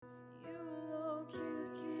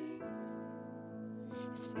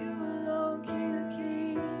Yes, you alone, King of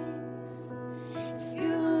Kings. Yes,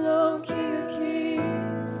 you alone, King of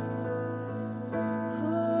Kings.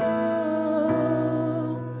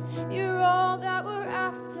 Oh, you're all that we're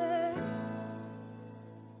after.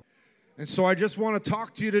 And so I just want to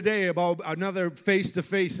talk to you today about another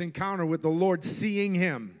face-to-face encounter with the Lord, seeing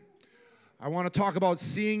Him. I want to talk about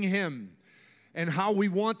seeing Him and how we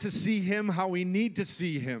want to see Him, how we need to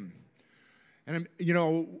see Him. And, you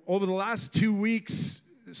know, over the last 2 weeks,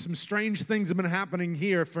 some strange things have been happening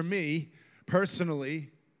here for me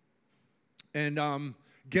personally. And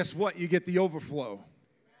guess what? You get the overflow.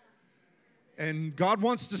 And God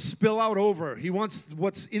wants to spill out over. He wants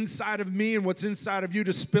what's inside of me and what's inside of you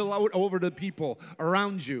to spill out over to people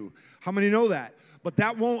around you. How many know that? But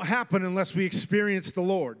that won't happen unless we experience the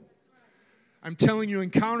Lord. I'm telling you,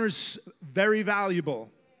 encounters very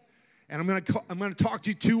valuable. And I'm going to talk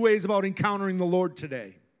to you 2 ways about encountering the Lord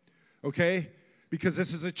today. Okay? Because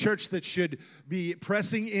this is a church that should be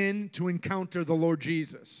pressing in to encounter the Lord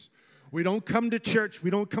Jesus. We don't come to church, we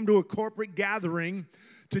don't come to a corporate gathering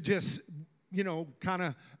to just, you know, kind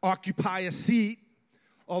of occupy a seat,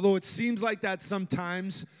 although it seems like that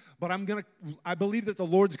sometimes. But I believe that the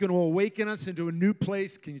Lord's going to awaken us into a new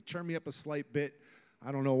place. Can you turn me up a slight bit?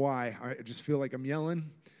 I don't know why. I just feel like I'm yelling.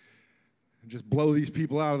 Just blow these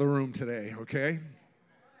people out of the room today, okay?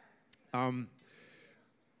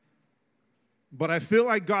 But I feel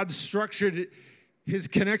like God structured His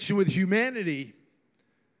connection with humanity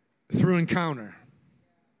through encounter.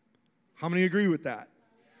 How many agree with that?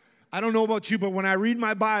 I don't know about you, but when I read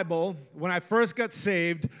my Bible, when I first got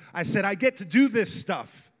saved, I said, I get to do this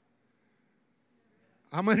stuff.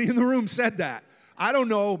 How many in the room said that? I don't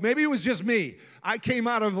know. Maybe it was just me. I came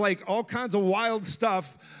out of like all kinds of wild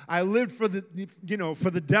stuff. I lived for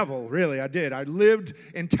the devil, really, I did. I lived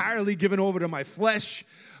entirely given over to my flesh.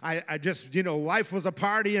 I just, life was a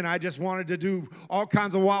party, and I just wanted to do all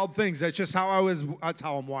kinds of wild things. That's just how that's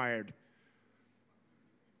how I'm wired.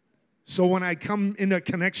 So when I come into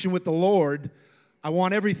connection with the Lord, I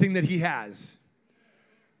want everything that He has.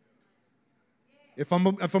 If I'm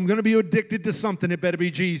going to be addicted to something, it better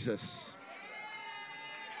be Jesus.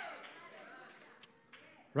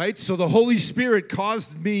 Right? So the Holy Spirit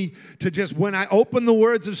caused me to just, when I opened the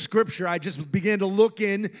words of Scripture, I just began to look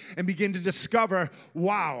in and begin to discover,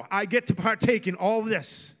 wow, I get to partake in all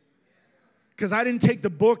this. Because I didn't take the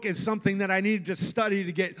book as something that I needed to study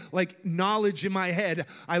to get like knowledge in my head.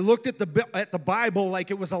 I looked at the Bible like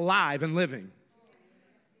it was alive and living.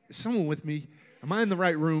 Is someone with me? Am I in the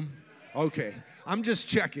right room? Okay. I'm just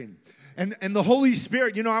checking. And the Holy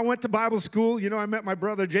Spirit, I went to Bible school. I met my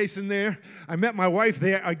brother Jason there. I met my wife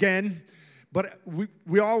there again. But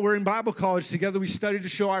we all were in Bible college together. We studied to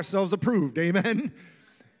show ourselves approved. Amen?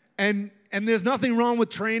 And there's nothing wrong with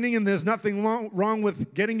training, and there's nothing wrong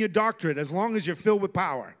with getting your doctorate as long as you're filled with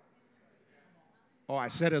power. Oh, I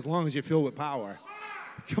said as long as you're filled with power.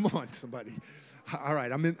 Come on, somebody. All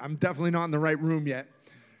right, I'm definitely not in the right room yet.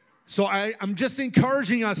 So I'm just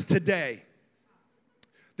encouraging us today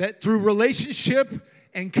that through relationship,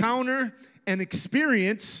 encounter, and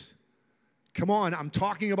experience, come on, I'm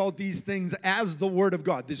talking about these things as the Word of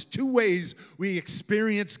God. There's 2 ways we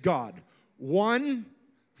experience God. One,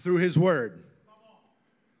 through His Word.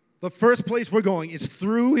 The first place we're going is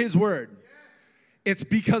through His Word. It's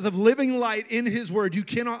because of living light in His Word. You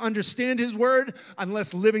cannot understand His Word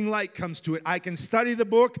unless living light comes to it. I can study the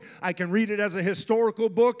book. I can read it as a historical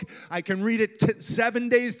book. I can read it 7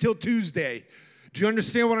 days till Tuesday. Do you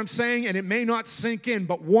understand what I'm saying? And it may not sink in,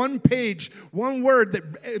 but one page, one word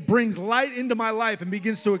that brings light into my life and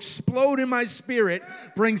begins to explode in my spirit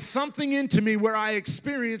brings something into me where I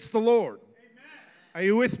experience the Lord. Are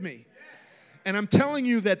you with me? And I'm telling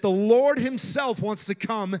you that the Lord Himself wants to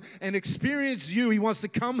come and experience you. He wants to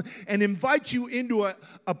come and invite you into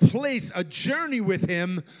a place, a journey with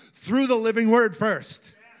Him through the living Word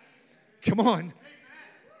first. Come on.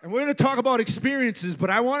 And we're going to talk about experiences, but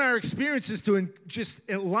I want our experiences to just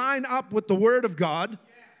line up with the Word of God.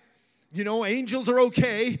 Angels are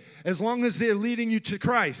okay as long as they're leading you to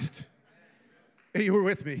Christ. Hey, you were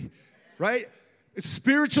with me, right?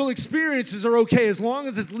 Spiritual experiences are okay as long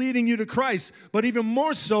as it's leading you to Christ, but even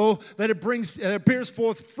more so that it bears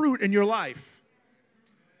forth fruit in your life.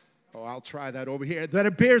 Oh, I'll try that over here. That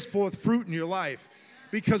it bears forth fruit in your life.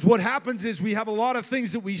 Because what happens is we have a lot of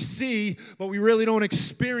things that we see, but we really don't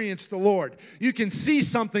experience the Lord. You can see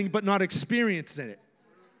something, but not experience it.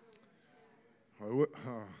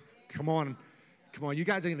 Come on. You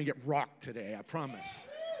guys are going to get rocked today, I promise.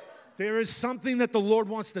 There is something that the Lord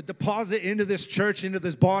wants to deposit into this church, into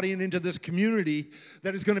this body, and into this community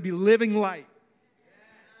that is going to be living light.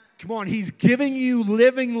 Come on, he's giving you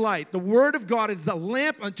living light. The word of God is the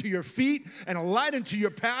lamp unto your feet and a light unto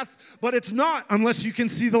your path, but it's not unless you can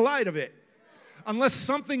see the light of it. Unless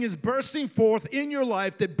something is bursting forth in your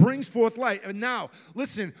life that brings forth light. And now,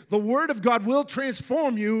 listen, the word of God will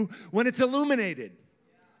transform you when it's illuminated.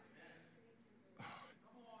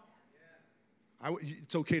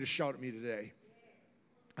 It's okay to shout at me today.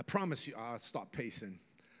 I promise you, I'll stop pacing.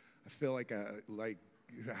 I feel like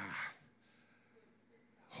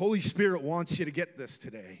Holy Spirit wants you to get this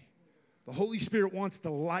today. The Holy Spirit wants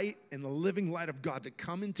the light and the living light of God to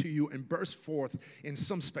come into you and burst forth in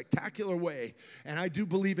some spectacular way. And I do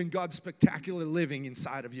believe in God's spectacular living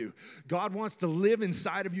inside of you. God wants to live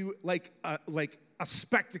inside of you like a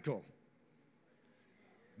spectacle.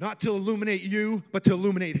 Not to illuminate you, but to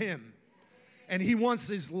illuminate him. And he wants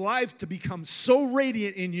his life to become so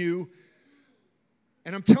radiant in you.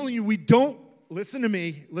 And I'm telling you, listen to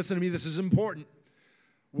me, this is important.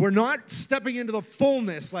 We're not stepping into the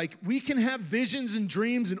fullness. Like, we can have visions and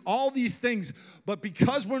dreams and all these things, but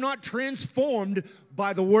because we're not transformed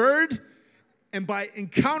by the word and by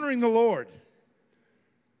encountering the Lord,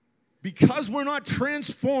 because we're not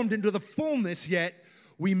transformed into the fullness yet,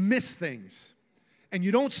 we miss things. And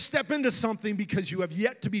you don't step into something because you have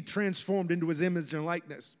yet to be transformed into his image and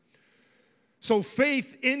likeness. So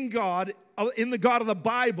faith in God, in the God of the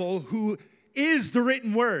Bible, who is the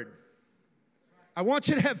written word. I want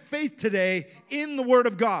you to have faith today in the Word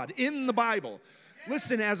of God, in the Bible.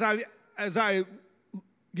 Listen, as I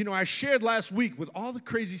shared last week with all the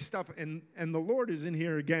crazy stuff, and the Lord is in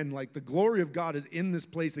here again, like the glory of God is in this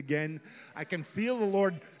place again. I can feel the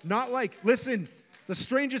Lord, listen, the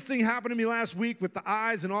strangest thing happened to me last week with the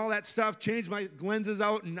eyes and all that stuff, changed my lenses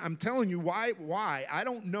out, and I'm telling you why. I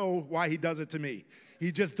don't know why he does it to me.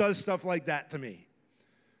 He just does stuff like that to me.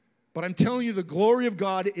 But I'm telling you, the glory of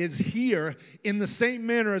God is here in the same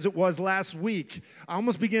manner as it was last week. I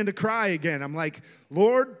almost began to cry again. I'm like,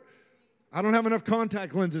 Lord, I don't have enough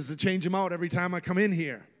contact lenses to change them out every time I come in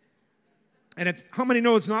here. And how many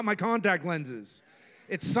know it's not my contact lenses?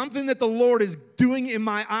 It's something that the Lord is doing in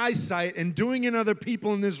my eyesight and doing in other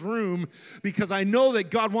people in this room, because I know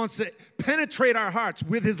that God wants to penetrate our hearts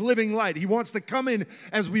with his living light. He wants to come in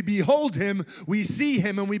as we behold him, we see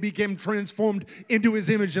him, and we become transformed into his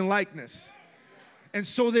image and likeness. And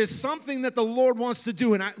so there's something that the Lord wants to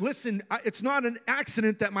do. And it's not an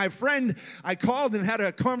accident that my friend, I called and had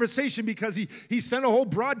a conversation because he sent a whole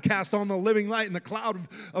broadcast on the living light and the cloud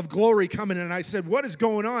of glory coming. And I said, what is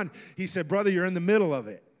going on? He said, brother, you're in the middle of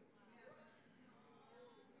it.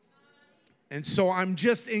 And so I'm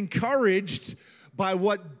just encouraged by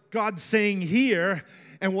what God's saying here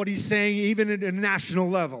and what he's saying even at a national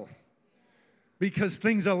level, because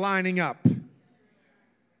things are lining up.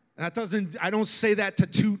 I don't say that to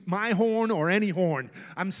toot my horn or any horn.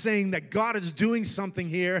 I'm saying that God is doing something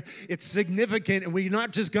here. It's significant, and we're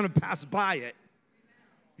not just going to pass by it.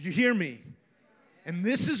 You hear me? And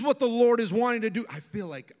this is what the Lord is wanting to do. I feel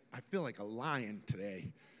like a lion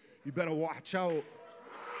today. You better watch out.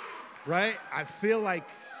 Right? I feel like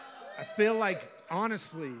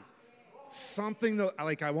honestly, something that,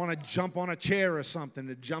 like, I want to jump on a chair or something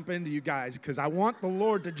to jump into you guys, because I want the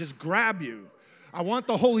Lord to just grab you. I want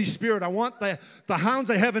the Holy Spirit. I want the hounds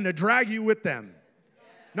of heaven to drag you with them.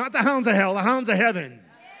 Not the hounds of hell, the hounds of heaven.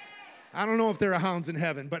 I don't know if there are hounds in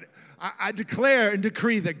heaven, but I declare and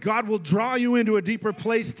decree that God will draw you into a deeper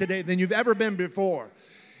place today than you've ever been before.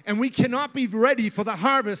 And we cannot be ready for the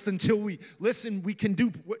harvest until you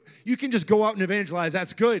can just go out and evangelize.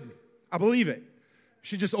 That's good. I believe it. You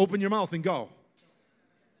should just open your mouth and go.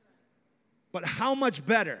 But how much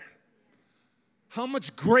better, how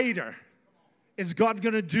much greater is God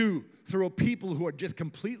going to do through a people who are just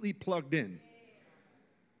completely plugged in?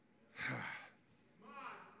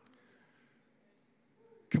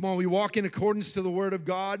 Come on, we walk in accordance to the Word of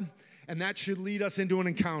God, and that should lead us into an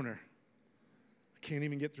encounter. I can't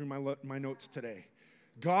even get through my notes today.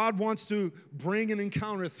 God wants to bring an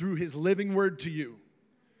encounter through his living Word to you.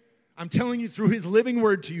 I'm telling you, through his living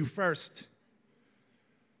Word to you first.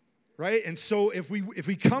 Right? And so if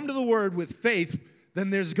we come to the Word with faith, then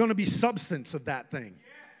there's going to be substance of that thing.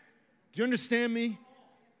 Do you understand me?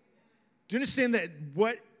 Do you understand that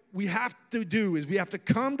what we have to do is we have to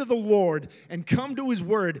come to the Lord and come to his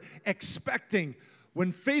Word expecting,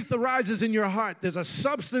 when faith arises in your heart, there's a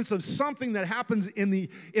substance of something that happens in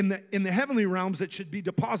the heavenly realms that should be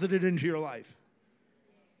deposited into your life.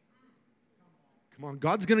 Come on,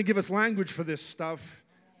 God's going to give us language for this stuff.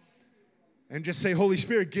 And just say, Holy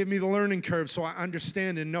Spirit, give me the learning curve so I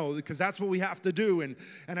understand and know, because that's what we have to do. And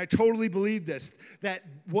I totally believe this, that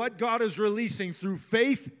what God is releasing through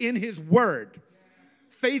faith in his Word,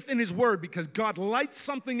 faith in his word, because God lights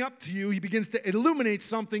something up to you. He begins to illuminate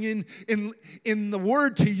something in the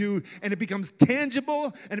word to you, and it becomes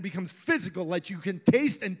tangible and it becomes physical, like you can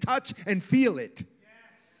taste and touch and feel it,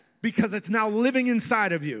 because it's now living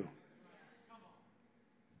inside of you.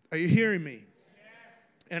 Are you hearing me?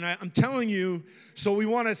 And I'm telling you, so we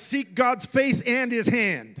want to seek God's face and his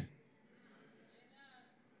hand.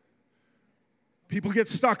 People get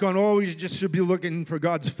stuck on, oh, you just should be looking for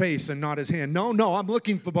God's face and not his hand. No, I'm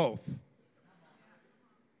looking for both.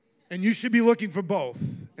 And you should be looking for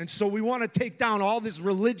both. And so we want to take down all this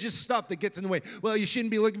religious stuff that gets in the way. Well, you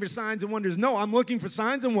shouldn't be looking for signs and wonders. No, I'm looking for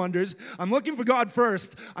signs and wonders. I'm looking for God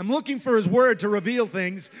first. I'm looking for his word to reveal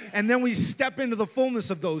things. And then we step into the fullness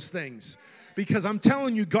of those things. Because I'm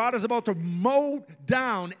telling you, God is about to mow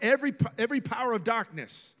down every power of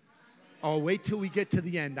darkness. Oh, wait till we get to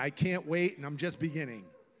the end. I can't wait, and I'm just beginning.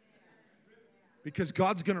 Because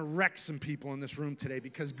God's going to wreck some people in this room today,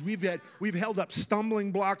 because we've held up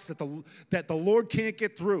stumbling blocks that the Lord can't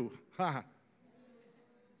get through.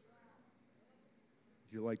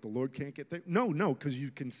 You're like, the Lord can't get through? No, because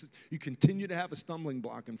you continue to have a stumbling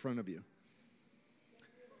block in front of you.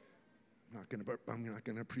 I'm not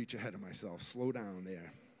going to preach ahead of myself. Slow down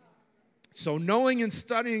there. So knowing and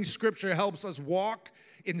studying Scripture helps us walk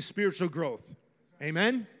in spiritual growth.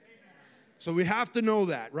 Amen? So we have to know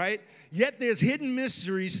that, right? Yet there's hidden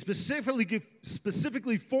mysteries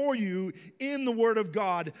specifically for you in the Word of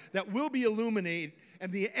God that will be illuminated.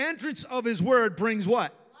 And the entrance of his Word brings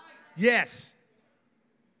what? Life. Yes.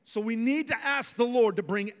 So we need to ask the Lord to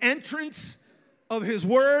bring entrance of his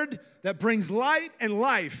Word that brings light and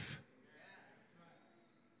life.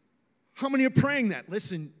 How many are praying that?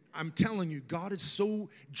 Listen, I'm telling you, God is so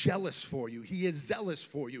jealous for you. He is zealous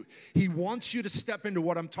for you. He wants you to step into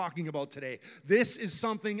what I'm talking about today. This is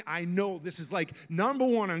something I know. This is like number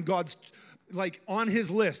one on God's, like on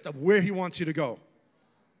his list of where he wants you to go.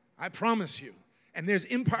 I promise you. And there's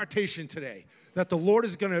impartation today that the Lord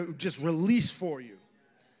is going to just release for you.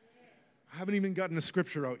 I haven't even gotten the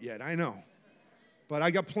scripture out yet. I know. But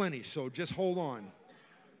I got plenty, so just hold on.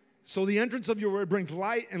 So the entrance of your word brings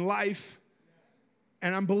light and life.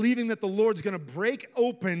 And I'm believing that the Lord's going to break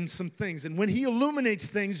open some things. And when he illuminates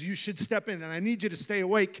things, you should step in. And I need you to stay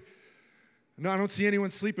awake. No, I don't see anyone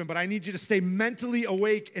sleeping, but I need you to stay mentally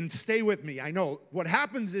awake and stay with me. I know. What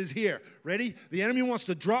happens is here. Ready? The enemy wants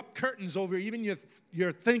to drop curtains over even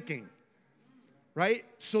your thinking. Right?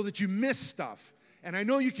 So that you miss stuff. And I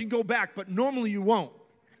know you can go back, but normally you won't.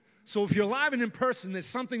 So if you're live and in person, there's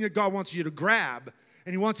something that God wants you to grab.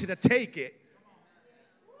 And he wants you to take it.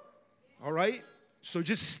 All right? So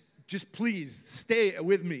just please stay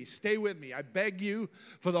with me. Stay with me. I beg you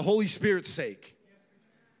for the Holy Spirit's sake.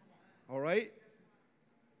 All right?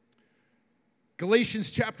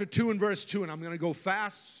 Galatians chapter 2 and verse 2. And I'm going to go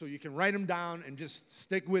fast so you can write them down and just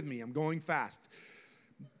stick with me. I'm going fast.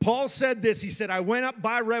 Paul said this. He said, I went up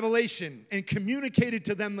by revelation and communicated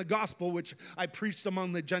to them the gospel which I preached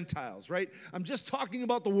among the Gentiles, right? I'm just talking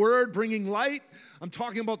about the word bringing light. I'm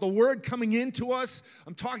talking about the word coming into us.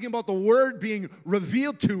 I'm talking about the word being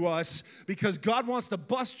revealed to us, because God wants to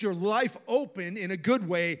bust your life open in a good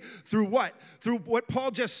way through what? Through what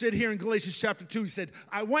Paul just said here in Galatians chapter 2. He said,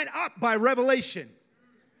 I went up by revelation.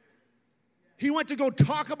 He went to go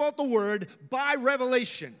talk about the word by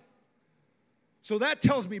revelation. So that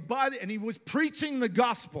tells me, and he was preaching the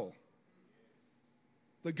gospel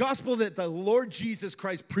that the Lord Jesus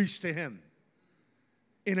Christ preached to him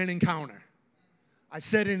in an encounter. I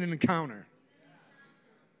said in an encounter.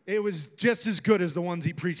 It was just as good as the ones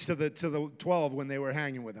he preached to the 12 when they were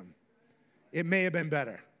hanging with him. It may have been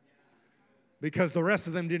better, because the rest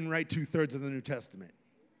of them didn't write 2/3 of the New Testament.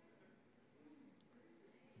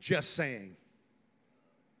 Just saying.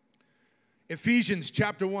 Ephesians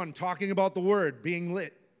chapter 1, talking about the word being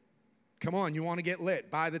lit. Come on, you want to get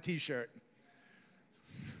lit? Buy the t-shirt.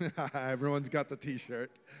 Everyone's got the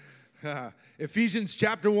t-shirt. Ephesians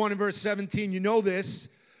chapter 1 and verse 17, you know this,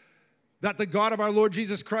 that the God of our Lord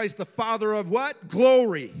Jesus Christ, the Father of what?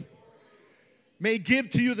 Glory, may give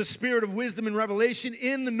to you the spirit of wisdom and revelation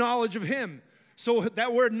in the knowledge of him. So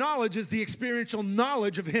that word knowledge is the experiential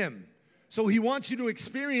knowledge of him. So he wants you to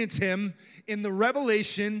experience him in the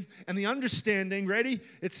revelation and the understanding. Ready?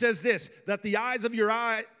 It says this, that the eyes of your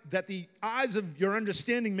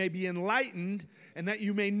understanding may be enlightened, and that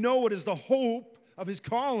you may know what is the hope of his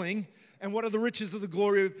calling, and what are the riches of the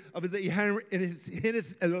glory of his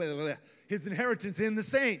inheritance in the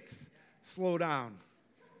saints. Slow down,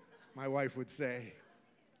 my wife would say.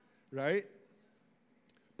 Right?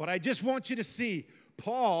 But I just want you to see,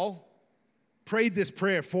 Paul prayed this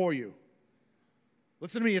prayer for you.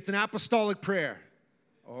 Listen to me, it's an apostolic prayer.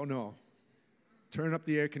 Oh, no. Turn up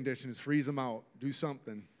the air conditioners, freeze them out, do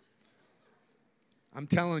something. I'm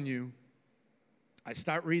telling you, I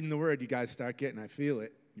start reading the word, you guys start getting, I feel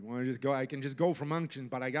it. You want to just go, I can just go from unction,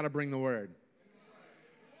 but I got to bring the word.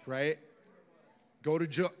 Right? Go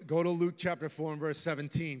to Luke chapter 4 and verse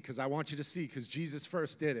 17, because I want you to see, because Jesus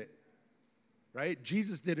first did it. Right?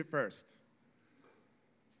 Jesus did it first.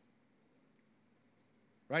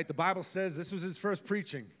 Right? The Bible says this was his first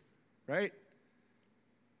preaching. Right?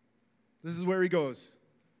 This is where he goes.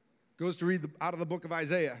 Goes to read out of the book of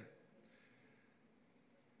Isaiah.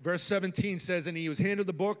 Verse 17 says, and he was handed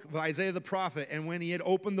the book of Isaiah the prophet, and when he had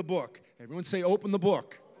opened the book, everyone say, open the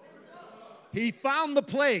book. He found the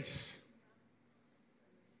place.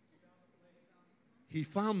 He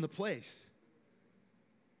found the place.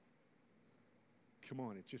 Come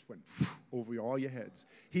on, it just went over all your heads.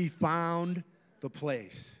 He found the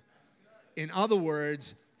place. In other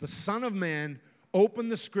words, the Son of Man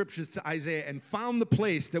opened the scriptures to Isaiah and found the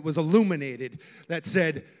place that was illuminated that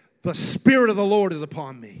said, the Spirit of the Lord is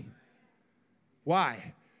upon me.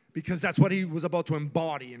 Why? Because that's what he was about to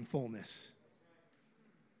embody in fullness.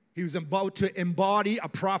 He was about to embody a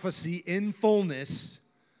prophecy in fullness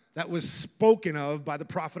that was spoken of by the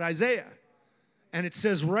prophet Isaiah. And it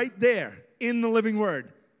says right there in the living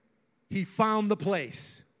word, he found the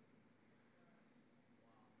place.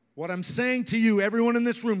 What I'm saying to you, everyone in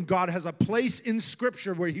this room, God has a place in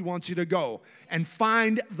Scripture where he wants you to go and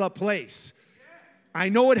find the place. I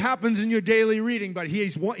know it happens in your daily reading, but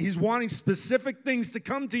he's wanting specific things to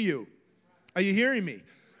come to you. Are you hearing me?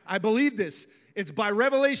 I believe this. It's by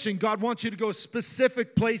revelation. God wants you to go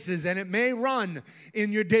specific places, and it may run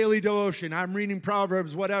in your daily devotion. I'm reading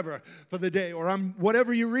Proverbs, whatever, for the day, or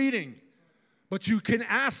whatever you're reading. But you can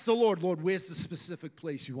ask the Lord, Lord, where's the specific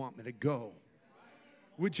place you want me to go?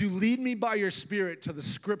 Would you lead me by your Spirit to the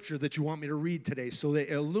scripture that you want me to read today so that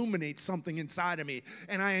it illuminates something inside of me?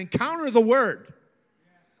 And I encounter the Word.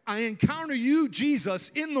 I encounter you, Jesus,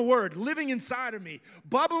 in the Word, living inside of me,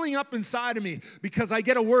 bubbling up inside of me, because I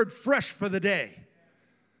get a word fresh for the day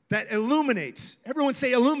that illuminates. Everyone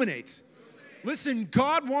say illuminates. Listen,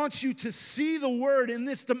 God wants you to see the Word in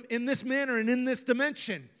this manner and in this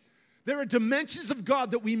dimension. There are dimensions of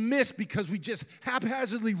God that we miss because we just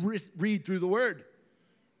haphazardly read through the Word.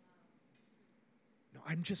 No,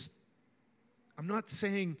 I'm not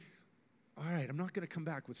saying, all right, I'm not going to come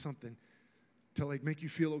back with something to make you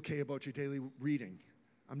feel okay about your daily reading.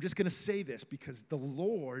 I'm just going to say this because the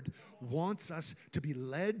Lord wants us to be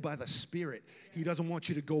led by the Spirit. He doesn't want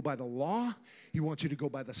you to go by the law. He wants you to go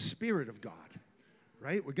by the Spirit of God,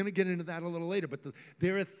 right? We're going to get into that a little later, but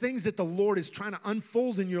there are things that the Lord is trying to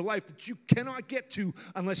unfold in your life that you cannot get to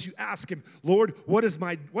unless you ask him, Lord, what's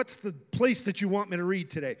the place that you want me to read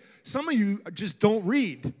today? Some of you just don't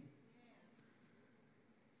read.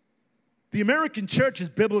 The American church is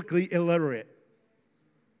biblically illiterate.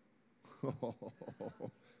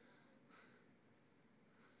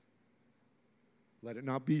 Let it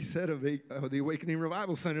not be said of the Awakening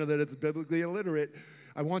Revival Center that it's biblically illiterate.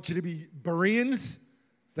 I want you to be Bereans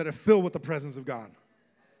that are filled with the presence of God.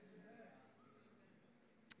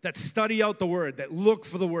 That study out the Word, that look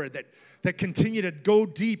for the Word, that continue to go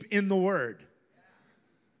deep in the Word.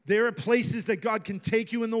 There are places that God can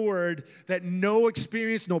take you in the Word that no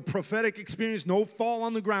experience, no prophetic experience, no fall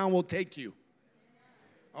on the ground will take you.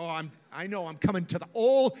 Oh, I know I'm coming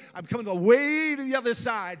way to the other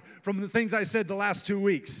side from the things I said the last 2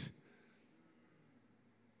 weeks.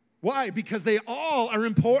 Why? Because they all are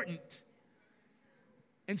important.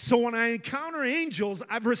 And so when I encounter angels,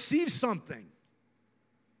 I've received something.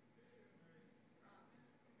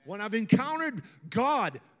 When I've encountered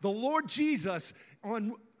God, the Lord Jesus,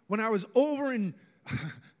 when I was over in,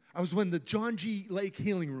 I was in the John G. Lake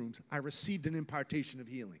healing rooms, I received an impartation of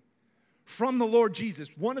healing. From the Lord Jesus,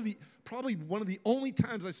 probably one of the only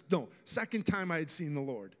times second time I had seen the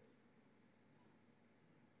Lord.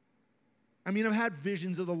 I mean, I've had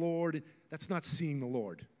visions of the Lord. That's not seeing the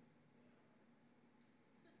Lord.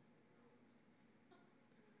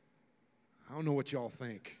 I don't know what y'all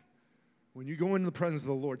think. When you go into the presence of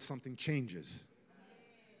the Lord, something changes.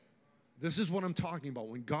 This is what I'm talking about.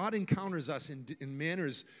 When God encounters us in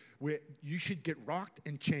manners where you should get rocked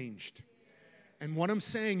and changed. And what I'm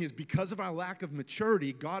saying is because of our lack of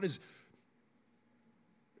maturity, God is,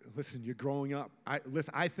 listen, you're growing up.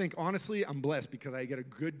 I think, honestly, I'm blessed because I get a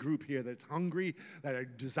good group here that's hungry, that are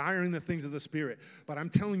desiring the things of the Spirit. But I'm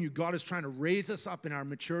telling you, God is trying to raise us up in our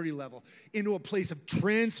maturity level into a place of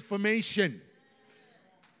transformation.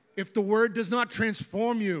 If the Word does not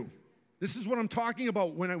transform you, this is what I'm talking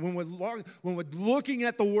about when we're looking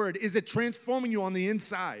at the Word. Is it transforming you on the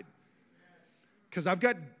inside? Because I've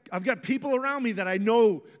got people around me that I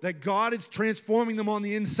know that God is transforming them on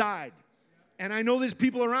the inside. And I know there's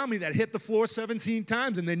people around me that hit the floor 17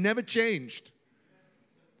 times and they never changed.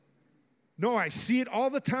 No, I see it all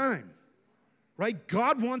the time. Right?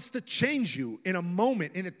 God wants to change you in a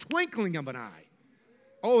moment, in a twinkling of an eye.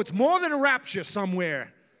 Oh, it's more than a rapture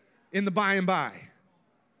somewhere in the by and by.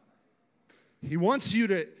 He wants you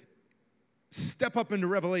to step up into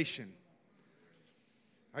revelation.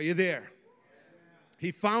 Are you there? He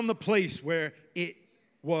found the place where it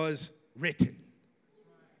was written.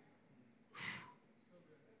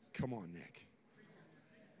 Come on, Nick.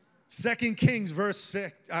 2 Kings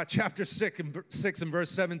chapter 6 and verse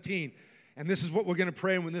 17. And this is what we're going to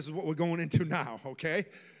pray, and this is what we're going into now, okay?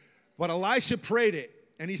 But Elisha prayed it,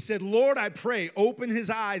 and he said, Lord, I pray, open his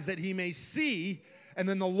eyes that he may see. And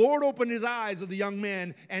then the Lord opened his eyes of the young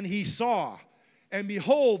man, and he saw. And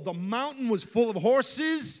behold, the mountain was full of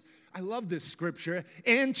horses. I love this scripture.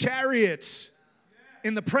 And chariots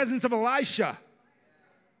in the presence of Elisha.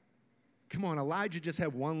 Come on, Elijah just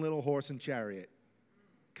had one little horse and chariot.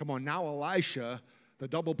 Come on, now Elisha, the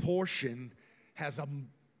double portion, has a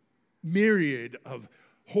myriad of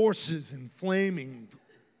horses and flaming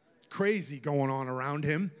crazy going on around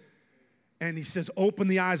him. And he says, open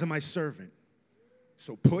the eyes of my servant.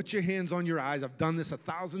 So put your hands on your eyes. I've done this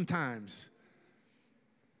 1,000 times.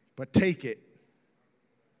 But take it.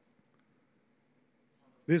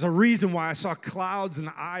 There's a reason why I saw clouds in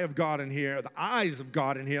the eye of God in here, the eyes of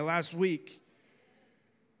God in here last week.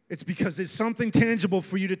 It's because there's something tangible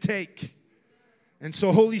for you to take. And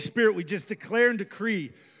so, Holy Spirit, we just declare and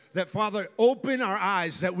decree that, Father, open our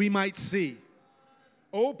eyes that we might see.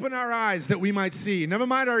 Open our eyes that we might see. Never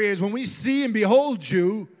mind our ears. When we see and behold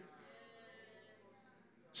you,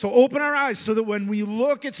 so open our eyes so that when we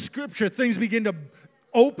look at Scripture, things begin to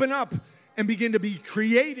open up and begin to be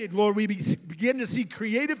created. Lord, we begin to see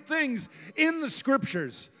creative things in the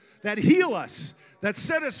Scriptures that heal us, that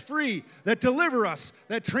set us free, that deliver us,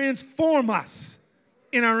 that transform us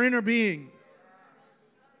in our inner being.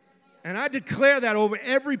 And I declare that over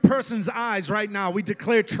every person's eyes right now. We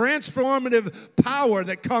declare transformative power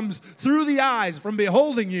that comes through the eyes from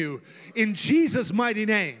beholding you in Jesus' mighty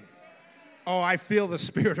name. Oh, I feel the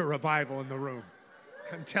spirit of revival in the room.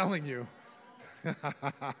 I'm telling you.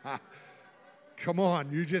 Come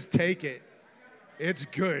on, you just take it. It's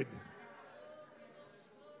good.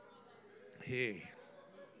 Hey.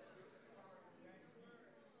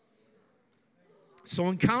 So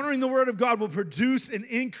encountering the Word of God will produce and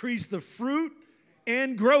increase the fruit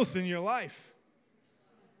and growth in your life.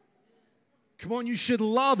 Come on, you should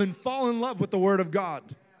love and fall in love with the Word of God.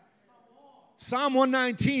 Psalm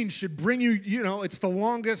 119 should bring you, it's the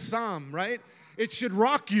longest psalm, right? It should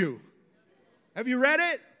rock you. Have you read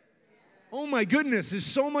it? Oh my goodness, there's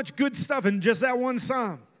so much good stuff in just that one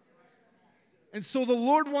psalm. And so the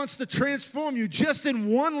Lord wants to transform you just in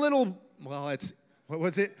one little, what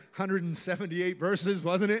was it? 178 verses,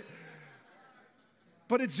 wasn't it?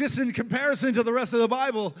 But it's just in comparison to the rest of the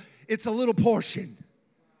Bible, it's a little portion.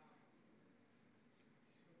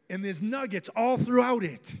 And there's nuggets all throughout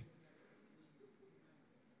it.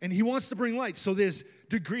 And he wants to bring light. So there's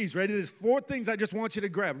degrees, right? There's 4 things I just want you to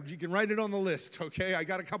grab. You can write it on the list, okay? I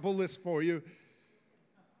got a couple lists for you.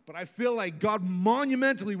 But I feel like God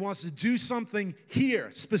monumentally wants to do something here,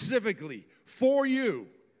 specifically, for you.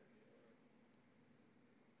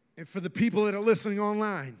 And for the people that are listening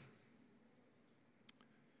online.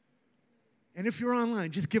 And if you're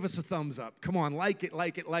online, just give us a thumbs up. Come on, like it,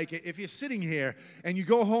 like it, like it. If you're sitting here and you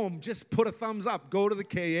go home, just put a thumbs up. Go to the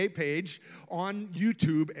KA page on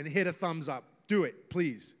YouTube and hit a thumbs up. Do it,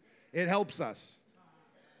 please. It helps us.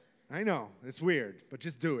 I know, it's weird, but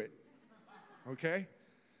just do it. Okay?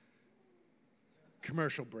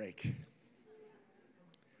 Commercial break.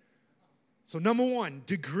 So number 1,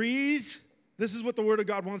 degrees. This is what the Word of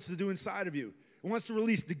God wants to do inside of you. It wants to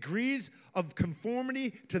release degrees of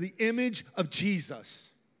conformity to the image of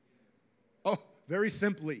Jesus. Oh, very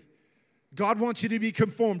simply. God wants you to be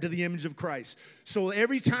conformed to the image of Christ. So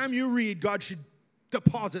every time you read, God should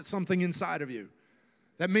deposit something inside of you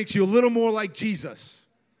that makes you a little more like Jesus.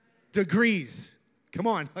 Degrees. Come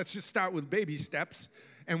on, let's just start with baby steps.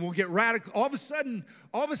 And we'll get radical. All of a sudden,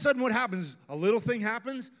 what happens? A little thing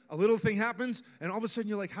happens, and all of a sudden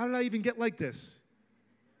you're like, how did I even get like this?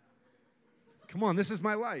 Come on, this is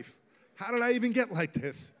my life. How did I even get like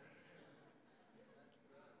this?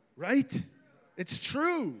 Right? It's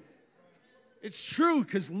true. It's true,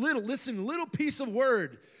 because little piece of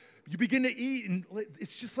word. You begin to eat, and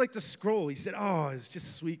it's just like the scroll. He said, oh, it's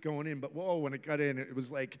just sweet going in, but whoa, when it got in, it was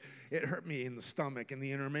like, it hurt me in the stomach and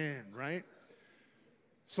the inner man, right?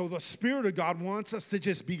 So the Spirit of God wants us to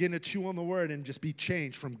just begin to chew on the word and just be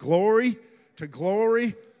changed from glory to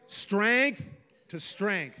glory, strength to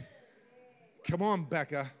strength. Come on,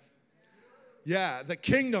 Becca. Yeah, the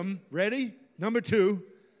kingdom, ready? Number 2.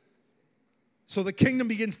 So the kingdom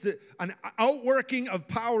begins to, an outworking of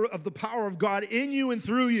power, of the power of God in you and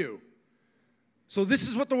through you. So this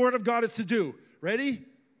is what the word of God is to do. Ready?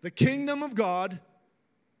 The kingdom of God,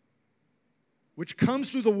 which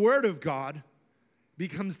comes through the word of God,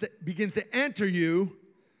 begins to enter you,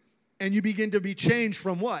 and you begin to be changed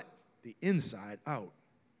from what? The inside out.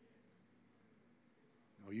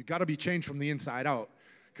 No, you got to be changed from the inside out,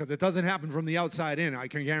 because it doesn't happen from the outside in. I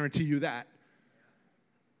can guarantee you that.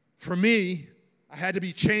 For me, I had to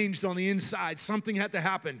be changed on the inside. Something had to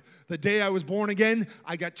happen. The day I was born again,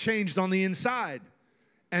 I got changed on the inside.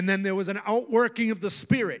 And then there was an outworking of the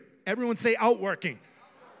Spirit. Everyone say outworking.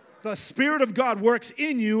 The Spirit of God works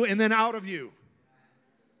in you and then out of you.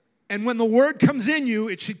 And when the word comes in you,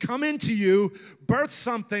 it should come into you, birth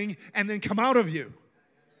something, and then come out of you.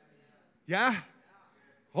 Yeah?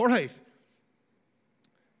 All right.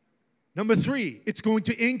 Number 3, it's going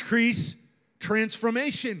to increase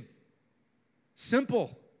transformation.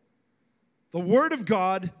 Simple. The word of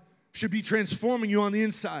God should be transforming you on the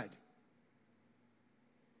inside.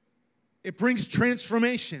 It brings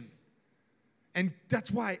transformation. And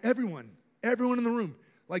that's why everyone in the room,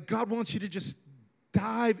 like God wants you to just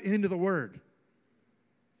dive into the word.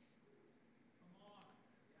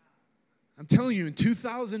 I'm telling you, in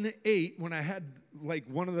 2008, when I had like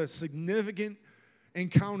one of the significant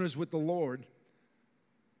encounters with the Lord,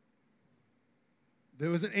 there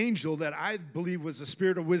was an angel that I believe was the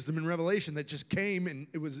spirit of wisdom and revelation that just came, and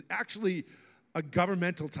it was actually a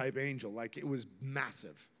governmental type angel. Like, it was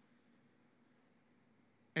massive.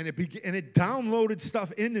 And it downloaded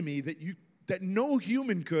stuff into me that no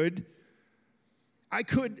human could. I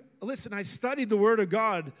studied the Word of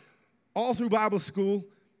God all through Bible school,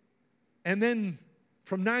 and then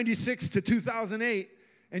from 96 to 2008,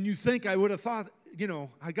 and you think I would have thought,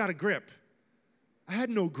 I got a grip. I had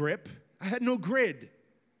no grip. I had no grid.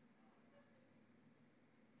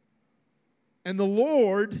 And the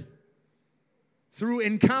Lord, through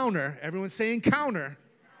encounter, everyone say encounter,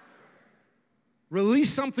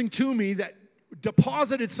 released something to me that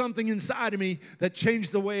deposited something inside of me that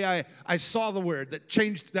changed the way I saw the word,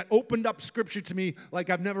 that opened up scripture to me like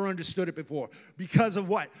I've never understood it before. Because of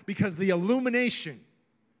what? Because the illumination.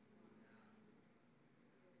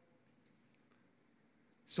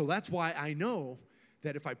 So that's why I know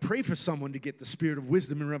that if I pray for someone to get the spirit of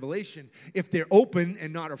wisdom and revelation, if they're open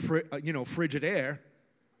and not frigid air.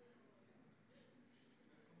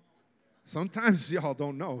 Sometimes y'all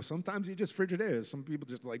don't know. Sometimes you're just frigid air. Some people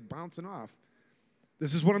just like bouncing off.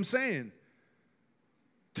 This is what I'm saying.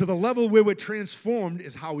 To the level where we're transformed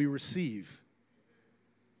is how we receive.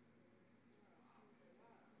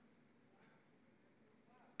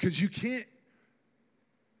 Because you can't.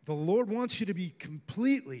 The Lord wants you to be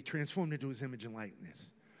completely transformed into His image and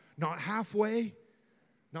likeness. Not halfway,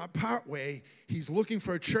 not part way. He's looking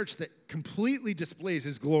for a church that completely displays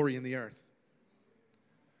His glory in the earth.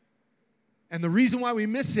 And the reason why we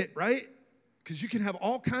miss it, right? Because you can have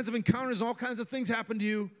all kinds of encounters, all kinds of things happen to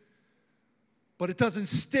you, but it doesn't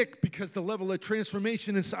stick because the level of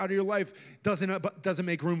transformation inside of your life doesn't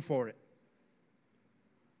make room for it.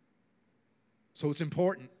 So it's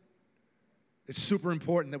important. It's super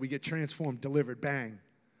important that we get transformed, delivered, bang,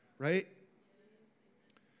 right?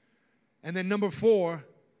 And then number 4,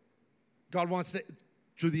 God wants to,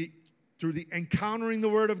 through the encountering the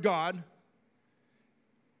Word of God,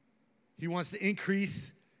 He wants you to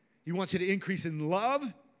increase in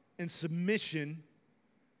love and submission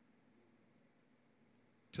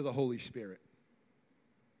to the Holy Spirit.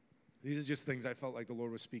 These are just things I felt like the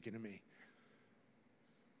Lord was speaking to me.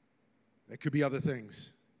 There could be other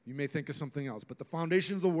things. You may think of something else, but the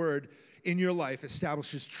foundation of the word in your life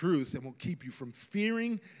establishes truth and will keep you from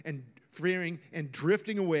fearing and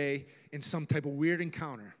drifting away in some type of weird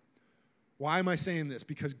encounter. Why am I saying this?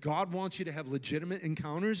 Because God wants you to have legitimate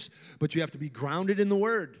encounters, but you have to be grounded in the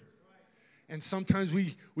word. And sometimes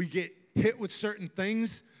we get hit with certain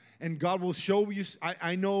things, and God will show you.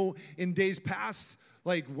 I know in days past,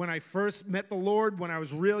 like when I first met the Lord, when I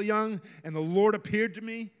was real young, and the Lord appeared to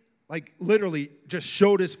me, like literally just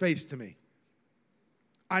showed His face to me.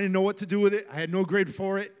 I didn't know what to do with it. I had no grade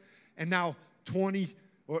for it. And now 20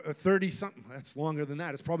 or 30 something, that's longer than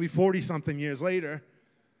that. It's probably 40 something years later.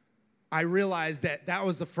 I realized that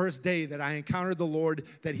was the first day that I encountered the Lord,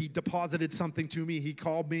 that He deposited something to me. He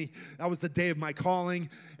called me. That was the day of my calling.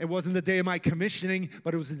 It wasn't the day of my commissioning,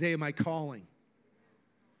 but it was the day of my calling.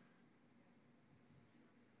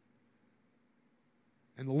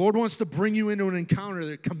 And the Lord wants to bring you into an encounter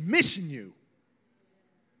that commission you.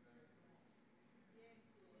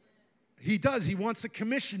 He does. He wants to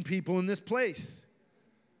commission people in this place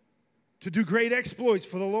to do great exploits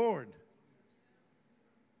for the Lord.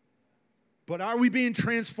 But are we being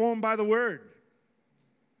transformed by the word?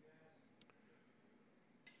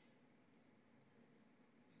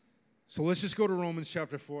 So let's just go to Romans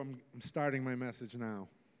chapter 4. I'm starting my message now.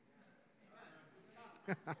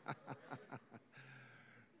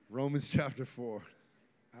 Romans chapter 4.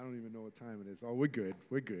 I don't even know what time it is. Oh, we're good.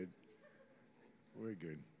 We're good. We're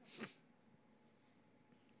good.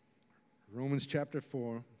 Romans chapter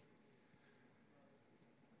 4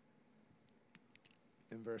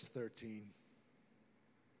 and verse 13.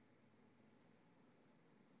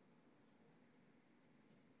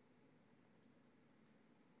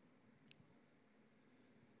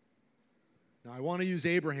 Now, I want to use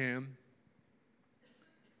Abraham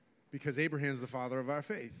because Abraham's the father of our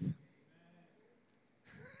faith.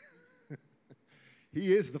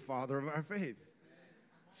 He is the father of our faith.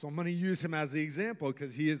 So I'm going to use him as the example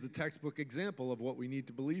because he is the textbook example of what we need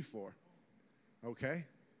to believe for. Okay?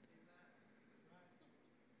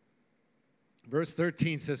 Verse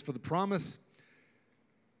 13 says, "For the promise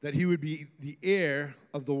that he would be the heir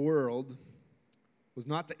of the world was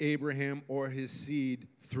not to Abraham or his seed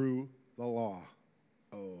through the law."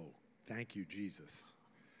 Oh, thank you, Jesus.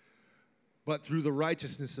 "But through the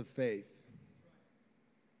righteousness of faith.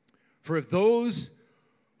 For if those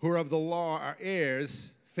who are of the law are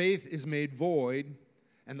heirs, faith is made void,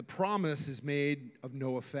 and the promise is made of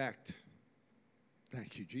no effect."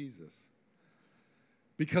 Thank you, Jesus.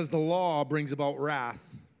 "Because the law brings about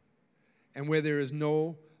wrath, and where there is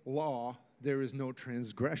no law, there is no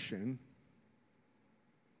transgression."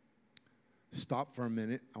 Stop for a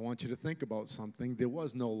minute. I want you to think about something. There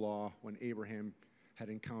was no law when Abraham had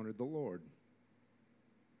encountered the Lord.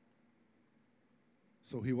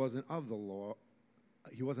 So he wasn't of the law.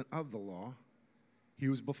 He wasn't of the law. He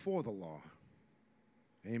was before the law.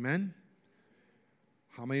 Amen?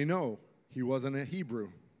 How many know he wasn't a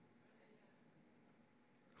Hebrew?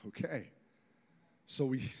 Okay. So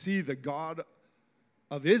we see the God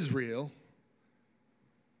of Israel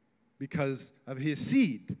because of his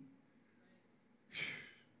seed.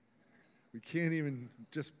 We can't even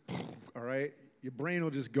just, all right? Your brain will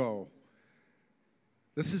just go.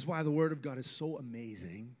 This is why the Word of God is so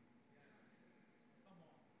amazing.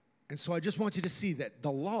 And so I just want you to see that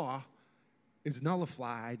the law is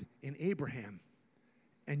nullified in Abraham.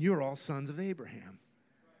 And you're all sons of Abraham.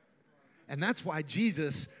 And that's why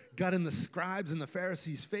Jesus got in the scribes and the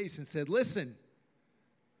Pharisees' face and said, "Listen,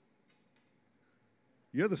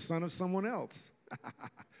 you're the son of someone else."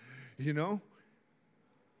 You know?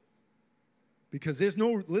 Because there's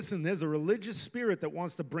a religious spirit that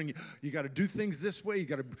wants to bring you. You got to do things this way. You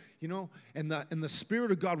got to, and the Spirit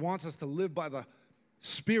of God wants us to live by the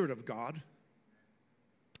Spirit of God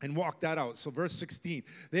and walk that out. So verse 16,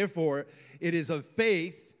 "Therefore it is of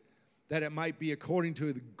faith that it might be according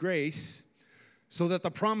to the grace, so that the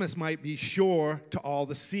promise might be sure to all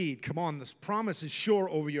the seed." Come on, this promise is sure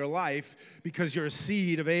over your life because you're a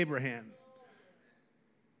seed of Abraham.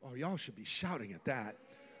 Oh, y'all should be shouting at that.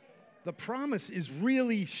 The promise is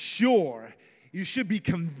really sure. You should be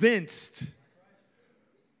convinced.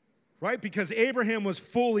 Right? Because Abraham was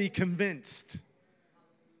fully convinced.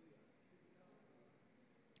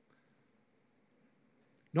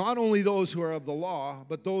 Not only those who are of the law,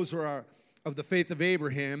 but those who are of the faith of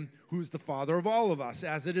Abraham, who is the father of all of us.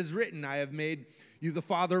 As it is written, "I have made you the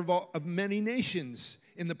father of many nations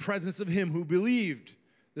in the presence of him who believed."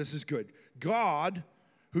 This is good. "God,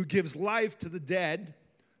 who gives life to the dead,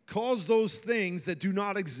 calls those things that do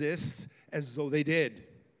not exist as though they did.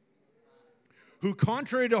 Who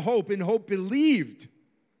contrary to hope, in hope believed."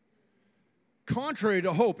 Contrary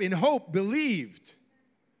to hope, in hope believed.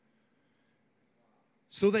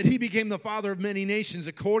 "So that he became the father of many nations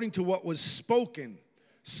according to what was spoken.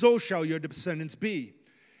 So shall your descendants be.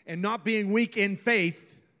 And not being weak in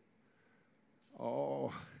faith."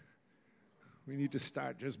 Oh, we need to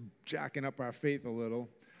start just jacking up our faith a little.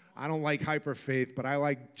 I don't like hyper faith, but I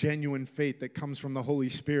like genuine faith that comes from the Holy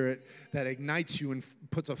Spirit that ignites you and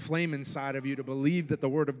puts a flame inside of you to believe that the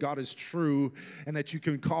Word of God is true and that you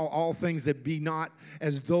can call all things that be not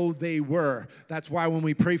as though they were. That's why when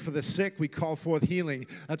we pray for the sick, we call forth healing.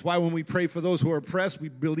 That's why when we pray for those who are oppressed, we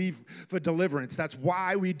believe for deliverance. That's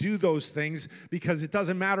why we do those things, because it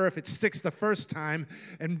doesn't matter if it sticks the first time.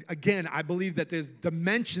 And again, I believe that there's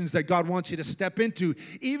dimensions that God wants you to step into,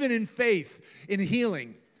 even in faith, in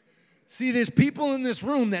healing. See, there's people in this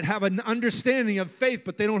room that have an understanding of faith,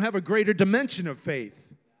 but they don't have a greater dimension of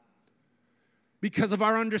faith. because of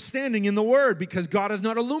our understanding in the Word, because God has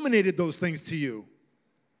not illuminated those things to you.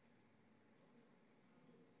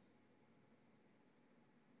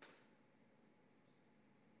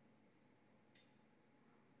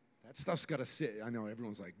 That stuff's got to sit. I know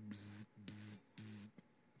everyone's like, bzz, bzz, bzz.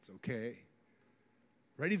 It's okay.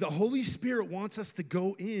 Ready? The Holy Spirit wants us to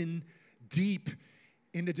go in deep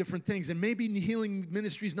into different things. And maybe healing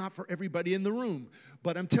ministry is not for everybody in the room.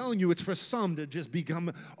 But I'm telling you, it's for some to just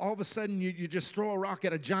become, all of a sudden, you just throw a rock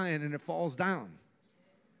at a giant and it falls down.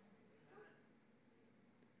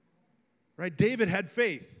 Right? David had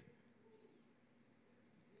faith.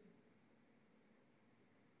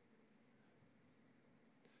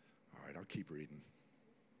 All right, I'll keep reading.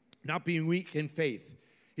 Not being weak in faith,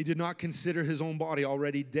 he did not consider his own body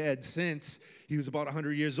already dead since he was about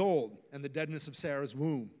 100 years old and the deadness of Sarah's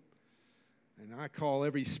womb. And I call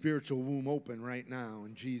every spiritual womb open right now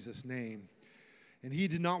in Jesus' name. And he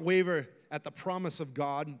did not waver at the promise of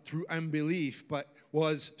God through unbelief, but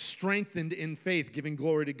was strengthened in faith, giving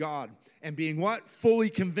glory to God. And being what? Fully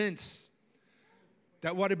convinced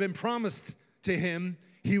that what had been promised to him,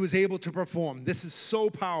 he was able to perform. This is so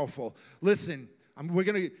powerful. Listen, I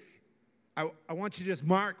want you to just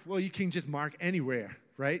mark, well, you can just mark anywhere,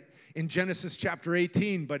 right? In Genesis chapter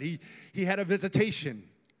 18, but he had a visitation.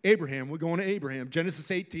 Abraham, we're going to Abraham.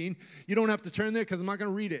 Genesis 18. You don't have to turn there because I'm not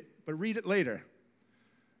going to read it, but read it later.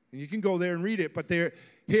 And you can go there and read it, but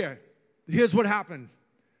here's what happened.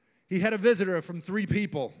 He had a visitor from 3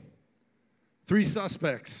 people, 3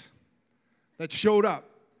 suspects that showed up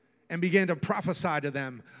and began to prophesy to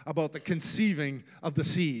them about the conceiving of the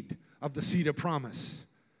seed of promise.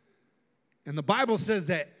 And the Bible says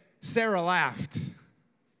that Sarah laughed.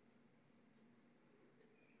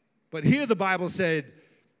 But here the Bible said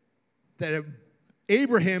that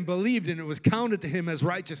Abraham believed and it was counted to him as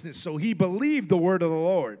righteousness. So he believed the word of the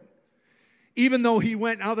Lord. Even though he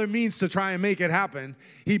went other means to try and make it happen,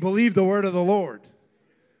 he believed the word of the Lord.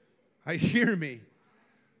 Hear me.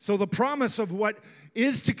 So the promise of what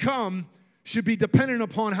is to come should be dependent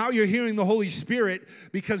upon how you're hearing the Holy Spirit,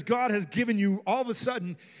 because God has given you, all of a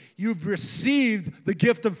sudden, you've received the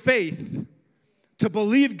gift of faith to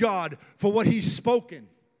believe God for what he's spoken.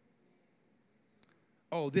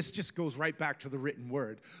 Oh, this just goes right back to the written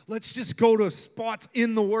word. Let's just go to spots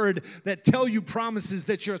in the word that tell you promises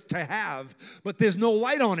that you're to have, but there's no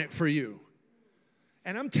light on it for you.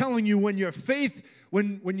 And I'm telling you, when your faith,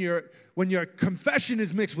 when your confession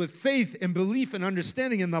is mixed with faith and belief and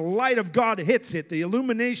understanding, and the light of God hits it, the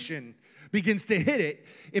illumination begins to hit it,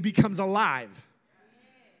 it becomes alive.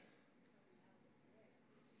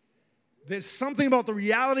 There's something about the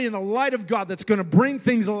reality and the light of God that's going to bring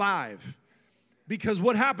things alive. Because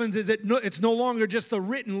what happens is it's no longer just a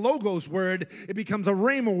written logos word. It becomes a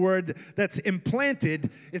rhema word that's implanted.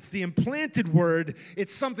 It's the implanted word.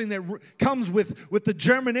 It's something that comes with the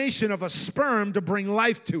germination of a sperm to bring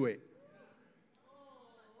life to it.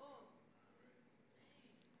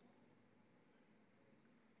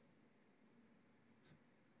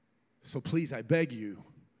 So please, I beg you,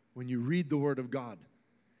 when you read the word of God,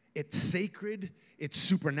 it's sacred, it's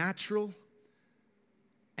supernatural,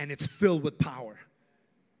 and it's filled with power.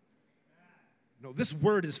 No, this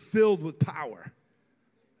word is filled with power.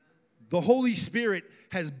 The Holy Spirit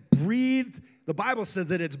has breathed. The Bible says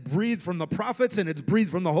that it's breathed from the prophets and it's breathed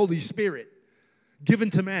from the Holy Spirit, given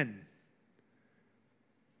to men.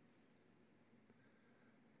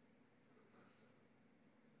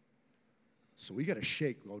 So we got to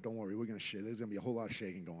shake. Oh, don't worry, we're going to shake. There's going to be a whole lot of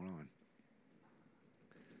shaking going on.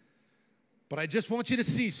 But I just want you to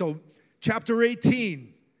see, so chapter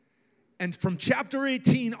 18, and from chapter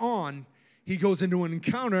 18 on, he goes into an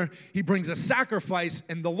encounter, he brings a sacrifice,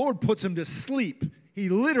 and the Lord puts him to sleep. He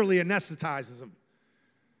literally anesthetizes him.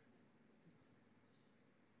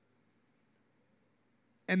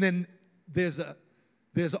 And then there's a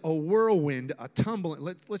whirlwind, a tumbling,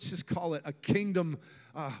 let's just call it a kingdom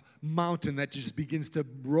mountain that just begins to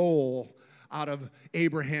roll out of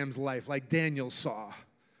Abraham's life, like Daniel saw,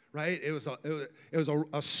 right? It was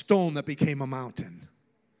a stone that became a mountain.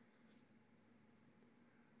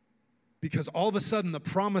 Because all of a sudden the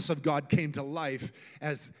promise of God came to life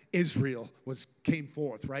as Israel came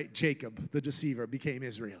forth, right? Jacob, the deceiver, became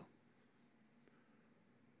Israel.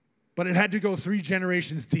 But it had to go 3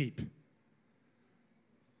 generations deep.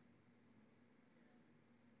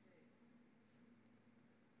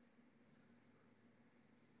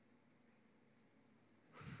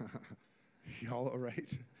 Y'all all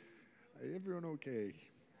right? Everyone okay?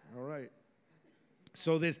 All right.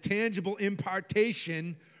 So there's tangible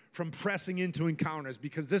impartation from pressing into encounters,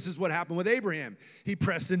 because this is what happened with Abraham. He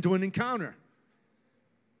pressed into an encounter.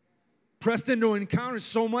 Pressed into encounters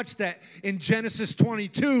so much that in Genesis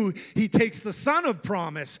 22, he takes the son of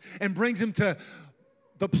promise and brings him to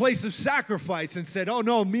the place of sacrifice and said, oh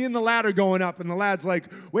no, me and the lad are going up. And the lad's like,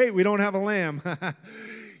 wait, we don't have a lamb.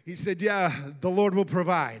 He said, yeah, the Lord will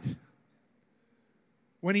provide.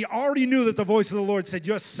 When he already knew that the voice of the Lord said,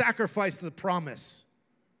 you're sacrificed to the promise.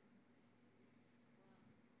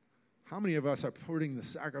 How many of us are putting the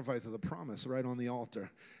sacrifice of the promise right on the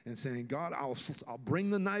altar and saying, God, I'll bring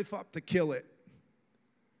the knife up to kill it.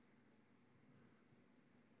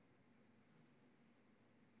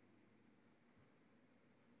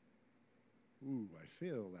 Ooh, I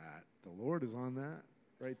feel that. The Lord is on that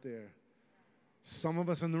right there. Some of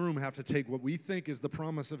us in the room have to take what we think is the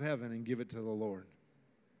promise of heaven and give it to the Lord.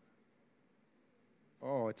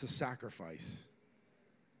 Oh, it's a sacrifice.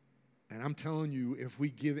 And I'm telling you, if we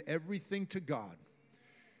give everything to God,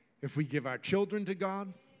 if we give our children to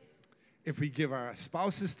God, if we give our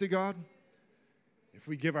spouses to God, if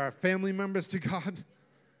we give our family members to God,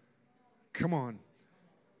 come on.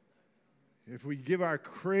 If we give our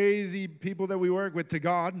crazy people that we work with to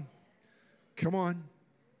God, come on.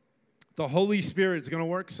 The Holy Spirit is going to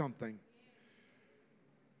work something.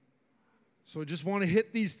 So I just want to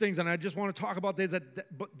hit these things, and I just want to talk about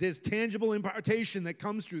there's tangible impartation that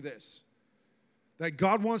comes through this, that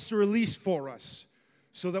God wants to release for us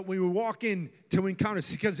so that we will walk into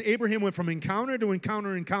encounters. Because Abraham went from encounter to encounter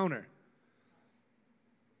to encounter.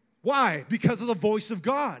 Why? Because of the voice of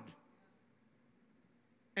God.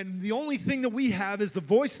 And the only thing that we have is the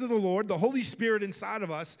voice of the Lord, the Holy Spirit inside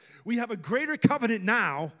of us. We have a greater covenant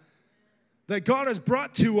now that God has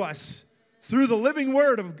brought to us through the living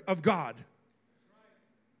word of God.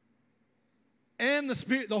 And the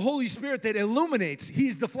Spirit, the Holy Spirit that illuminates,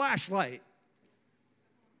 he's the flashlight.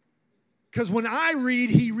 Because when I read,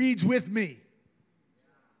 he reads with me.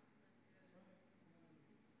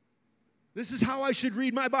 This is how I should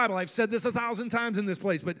read my Bible. I've said this 1,000 times in this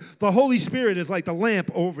place, but the Holy Spirit is like the lamp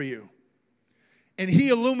over you. And he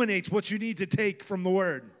illuminates what you need to take from the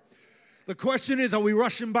word. The question is, are we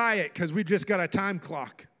rushing by it because we just got a time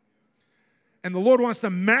clock? And the Lord wants to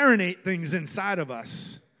marinate things inside of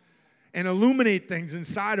us and illuminate things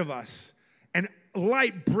inside of us and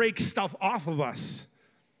light break stuff off of us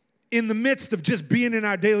in the midst of just being in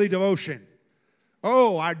our daily devotion.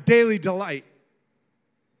 Oh, our daily delight.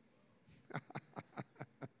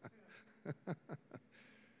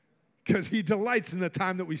 Because he delights in the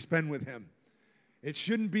time that we spend with him. It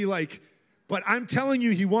shouldn't be like, but I'm telling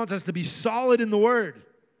you, he wants us to be solid in the word.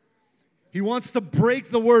 He wants to break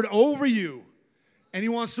the word over you. And he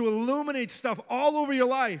wants to illuminate stuff all over your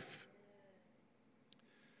life.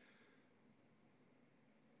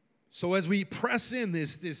 So as we press in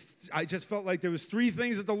this, I just felt like there was 3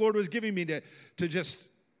 things that the Lord was giving me to just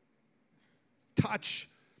touch.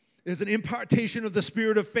 There's an impartation of the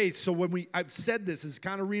spirit of faith. So I've said this, is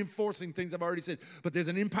kind of reinforcing things I've already said, but there's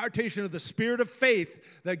an impartation of the spirit of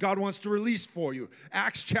faith that God wants to release for you.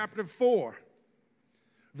 Acts chapter 4,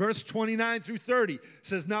 verse 29 through 30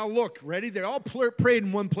 says, now look, ready? They all prayed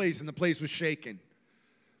in one place, and the place was shaken.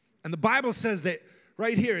 And the Bible says that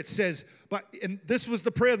right here, it says, and this was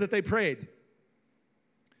the prayer that they prayed,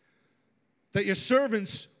 that your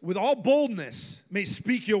servants with all boldness may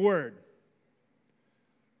speak your word.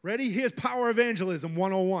 Ready? Here's Power Evangelism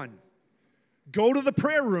 101. Go to the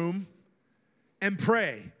prayer room and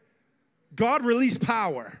pray. God, release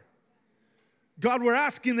power. God, we're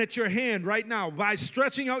asking that your hand right now, by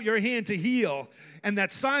stretching out your hand to heal, and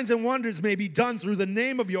that signs and wonders may be done through the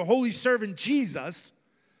name of your holy servant Jesus,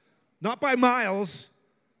 not by Myles,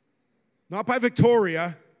 not by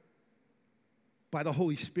Victoria, by the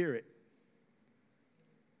Holy Spirit.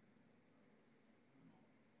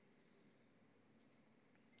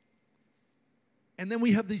 And then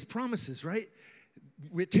we have these promises, right?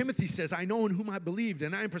 Where Timothy says, I know in whom I believed,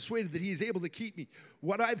 and I am persuaded that he is able to keep me.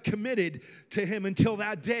 What I've committed to him until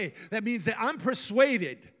that day. That means that I'm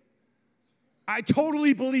persuaded. I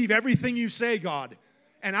totally believe everything you say, God.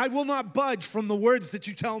 And I will not budge from the words that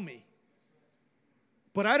you tell me.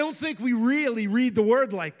 But I don't think we really read the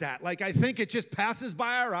word like that. Like, I think it just passes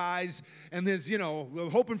by our eyes, and there's, we're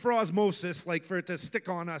hoping for osmosis, like for it to stick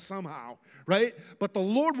on us somehow, right? But the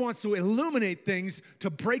Lord wants to illuminate things to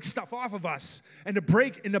break stuff off of us and to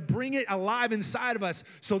bring it alive inside of us.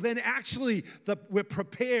 So then actually we're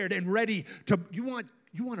prepared and ready to, you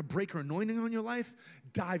want a breaker anointing on your life?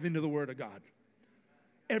 Dive into the word of God.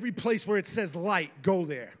 Every place where it says light, go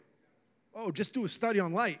there. Oh, just do a study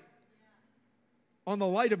on light. On the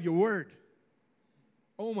light of your word.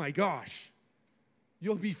 Oh my gosh.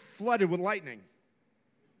 You'll be flooded with lightning.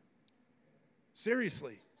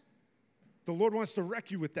 Seriously. The Lord wants to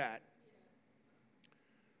wreck you with that.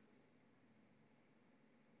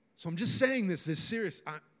 So I'm just saying this is serious.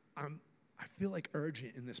 I feel like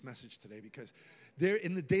urgent in this message today because there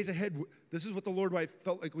in the days ahead, this is what the Lord, I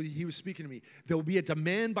felt like he was speaking to me. There will be a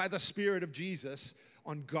demand by the Spirit of Jesus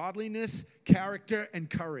on godliness, character, and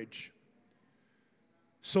courage.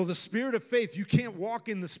 So the spirit of faith, you can't walk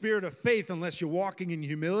in the spirit of faith unless you're walking in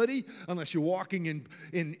humility, unless you're walking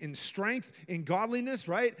in strength, in godliness,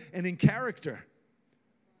 right? And in character.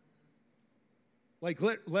 Like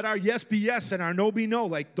let our yes be yes and our no be no.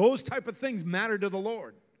 Like those type of things matter to the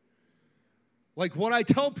Lord. Like what I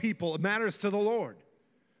tell people, it matters to the Lord,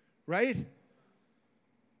 right?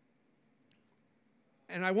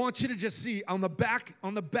 And I want you to just see on the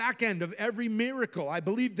back end of every miracle, I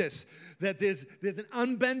believe this, that there's an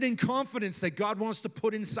unbending confidence that God wants to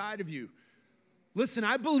put inside of you. Listen,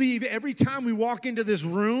 I believe every time we walk into this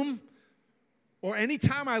room or any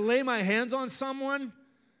time I lay my hands on someone,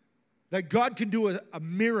 that God can do a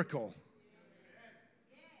miracle.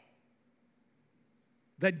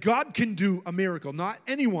 That God can do a miracle. Not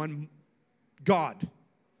anyone, God.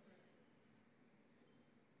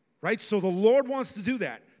 Right? So the Lord wants to do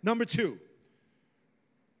that. Number 2.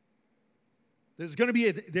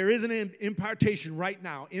 There is an impartation right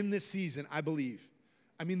now in this season, I believe.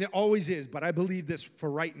 I mean, there always is, but I believe this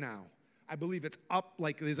for right now. I believe it's up,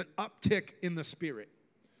 like there's an uptick in the Spirit.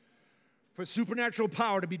 For supernatural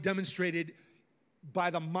power to be demonstrated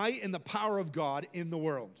by the might and the power of God in the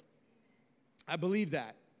world. I believe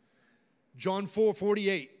that. John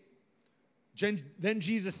 4:48. Then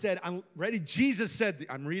Jesus said, I'm ready. Jesus said,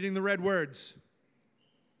 I'm reading the red words.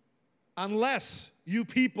 Unless you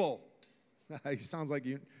people, he sounds like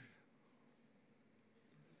a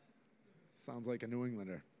New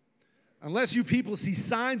Englander. Unless you people see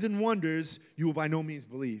signs and wonders, you will by no means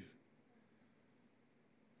believe.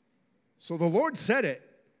 So the Lord said it.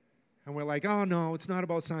 And we're like, oh no, it's not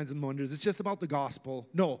about signs and wonders. It's just about the gospel.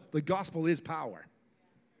 No, the gospel is power.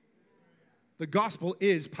 The gospel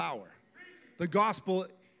is power. The gospel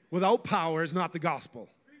without power is not the gospel.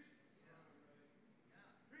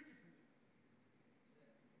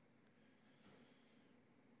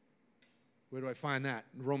 Where do I find that?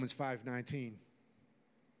 In Romans 5:19.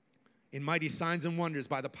 In mighty signs and wonders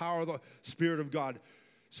by the power of the Spirit of God.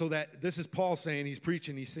 So that, this is Paul saying, he's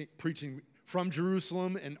preaching from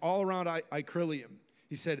Jerusalem and all around Iconium.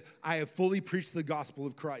 He said, I have fully preached the gospel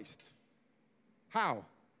of Christ. How?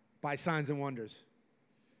 By signs and wonders.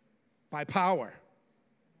 By power.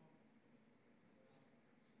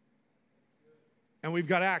 And we've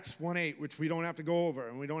got Acts 1:8, which we don't have to go over,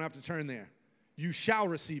 and we don't have to turn there. You shall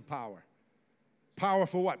receive power. Power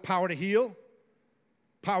for what? Power to heal?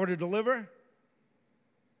 Power to deliver?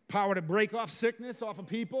 Power to break off sickness off of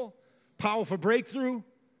people? Power for breakthrough?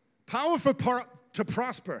 Power to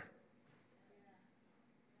prosper.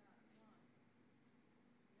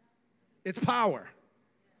 It's power.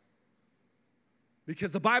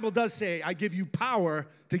 Because the Bible does say, I give you power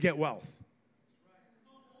to get wealth.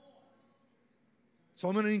 So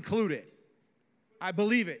I'm going to include it. I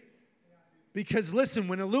believe it. Because listen,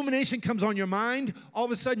 when illumination comes on your mind, all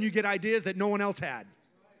of a sudden you get ideas that no one else had.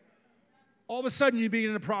 All of a sudden you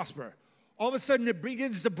begin to prosper. All of a sudden it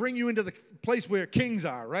begins to bring you into the place where kings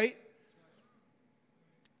are, right?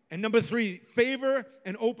 And number 3, favor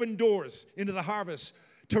and open doors into the harvest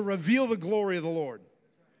to reveal the glory of the Lord.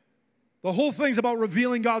 The whole thing's about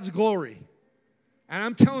revealing God's glory. And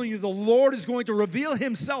I'm telling you, the Lord is going to reveal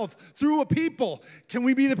himself through a people. Can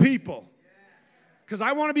we be the people? Because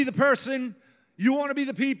I want to be the person, you want to be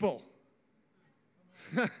the people.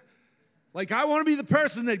 Like I want to be the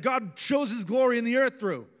person that God shows his glory in the earth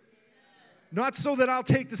through. Not so that I'll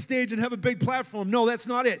take the stage and have a big platform. No, that's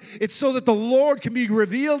not it. It's so that the Lord can be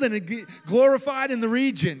revealed and glorified in the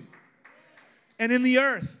region and in the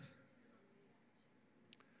earth.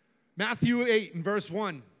 Matthew 8 and verse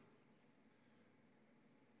 1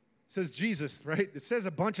 says Jesus, right? It says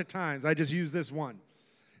a bunch of times. I just use this one.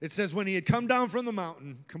 It says when he had come down from the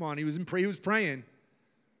mountain, come on, he was praying.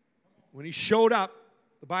 When he showed up,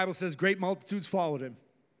 the Bible says great multitudes followed him.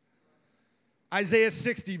 Isaiah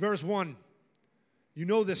 60 verse 1. You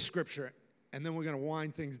know this scripture, and then we're going to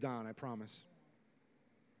wind things down, I promise.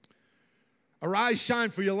 Arise,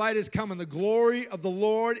 shine, for your light is come, and the glory of the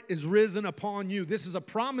Lord is risen upon you. This is a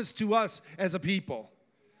promise to us as a people,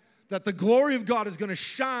 that the glory of God is going to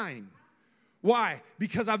shine. Why?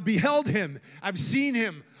 Because I've beheld him, I've seen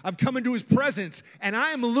him, I've come into his presence, and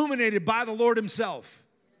I am illuminated by the Lord himself.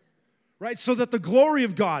 Right? So that the glory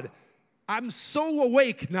of God, I'm so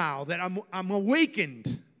awake now that I'm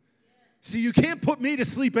awakened. See, you can't put me to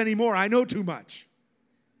sleep anymore. I know too much.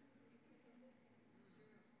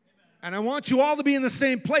 And I want you all to be in the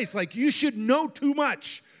same place. Like you should know too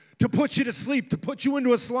much to put you to sleep, to put you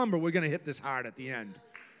into a slumber. We're going to hit this hard at the end.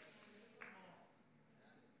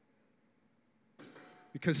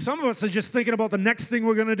 Because some of us are just thinking about the next thing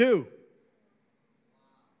we're going to do.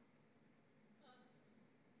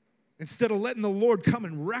 Instead of letting the Lord come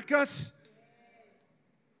and wreck us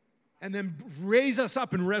and then raise us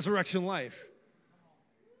up in resurrection life.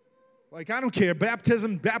 Like, I don't care. Baptize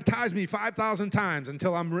me 5,000 times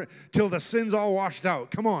till the sin's all washed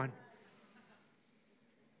out. Come on.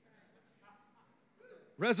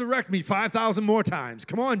 Resurrect me 5,000 more times.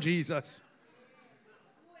 Come on, Jesus.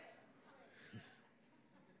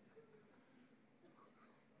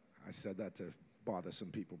 I said that to bother some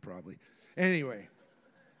people probably. Anyway.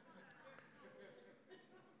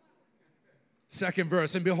 Second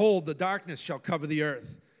verse, and behold, the darkness shall cover the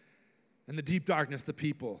earth, and the deep darkness the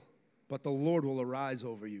people, but the Lord will arise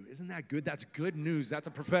over you. Isn't that good? That's good news. That's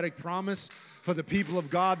a prophetic promise for the people of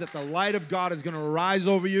God, that the light of God is going to arise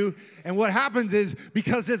over you. And what happens is,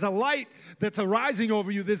 because there's a light that's arising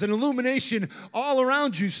over you, there's an illumination all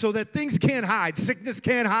around you so that things can't hide. Sickness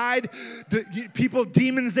can't hide. People,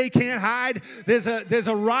 demons, they can't hide. There's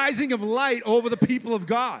a rising of light over the people of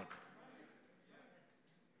God.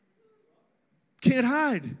 Can't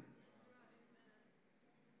hide.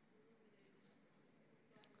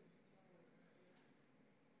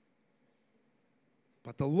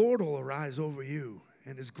 But the Lord will arise over you,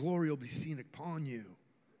 and his glory will be seen upon you.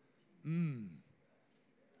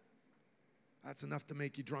 That's enough to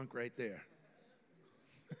make you drunk right there.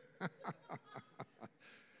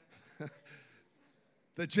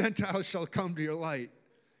 The Gentiles shall come to your light,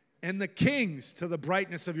 and the kings to the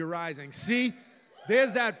brightness of your rising. See,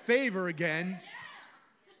 there's that favor again.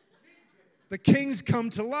 The kings come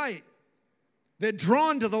to light. They're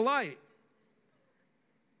drawn to the light.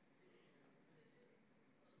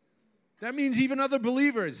 That means even other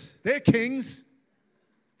believers, they're kings.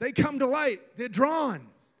 They come to light. They're drawn.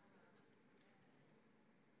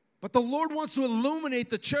 But the Lord wants to illuminate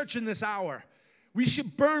the church in this hour. We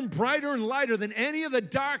should burn brighter and lighter than any of the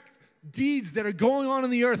dark deeds that are going on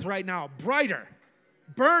in the earth right now. Brighter,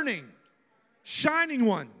 burning, shining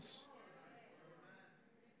ones.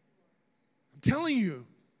 I'm telling you,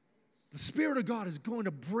 the Spirit of God is going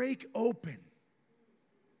to break open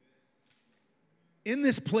in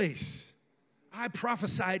this place. I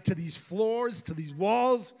prophesied to these floors, to these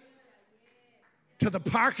walls, to the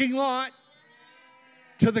parking lot,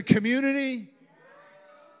 to the community.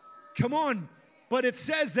 Come on. But it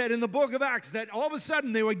says that in the book of Acts that all of a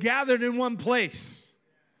sudden they were gathered in one place.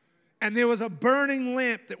 And there was a burning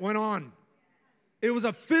lamp that went on. It was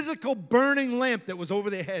a physical burning lamp that was over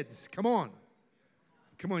their heads. Come on.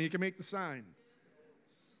 Come on, you can make the sign.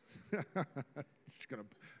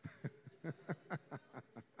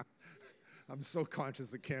 I'm so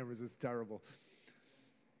conscious of cameras, it's terrible.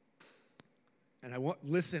 And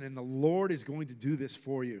listen, and the Lord is going to do this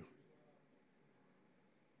for you.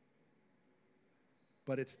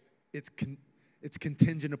 But it's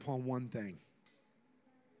contingent upon one thing.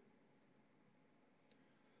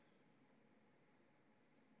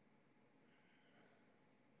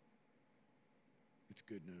 It's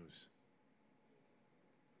good news.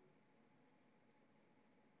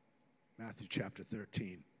 Matthew chapter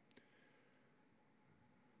 13.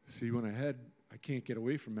 See, I can't get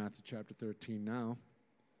away from Matthew chapter 13 now.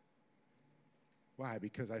 Why?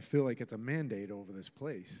 Because I feel like it's a mandate over this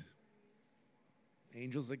place.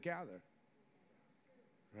 Angels that gather.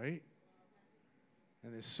 Right?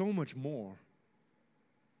 And there's so much more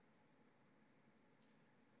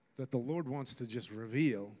that the Lord wants to just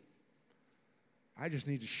reveal. I just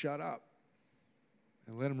need to shut up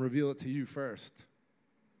and let him reveal it to you first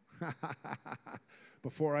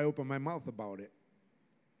before I open my mouth about it.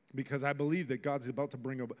 Because I believe that God's about to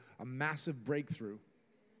bring a massive breakthrough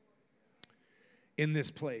in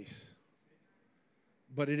this place.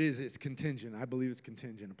 But it's contingent. I believe it's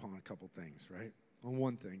contingent upon a couple things, right? On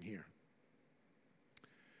one thing here.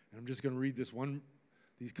 And I'm just going to read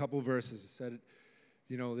these couple verses. It said,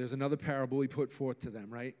 there's another parable he put forth to them,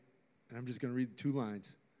 right? And I'm just going to read 2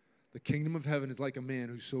 lines. The kingdom of heaven is like a man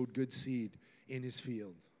who sowed good seed in his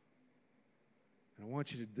field. And I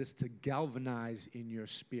want you this to galvanize in your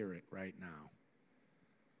spirit right now.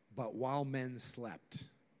 But while men slept,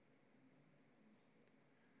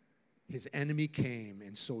 his enemy came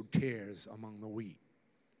and sowed tares among the wheat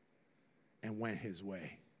and went his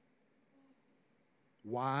way.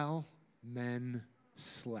 While men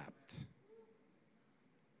slept.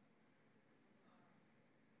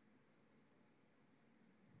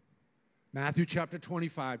 Matthew chapter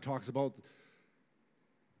 25 talks about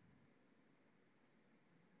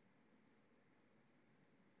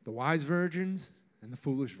the wise virgins and the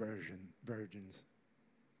foolish virgins,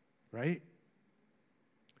 right?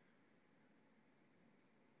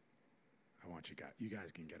 I want you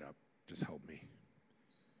guys can get up. Just help me.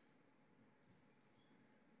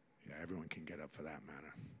 Yeah, everyone can get up for that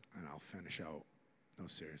matter. And I'll finish out. No,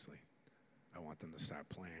 seriously. I want them to start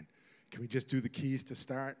playing. Can we just do the keys to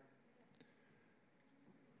start?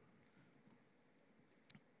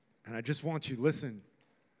 And I just want you, listen,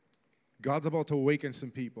 God's about to awaken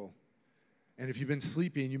some people. And if you've been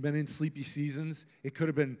sleepy and you've been in sleepy seasons, it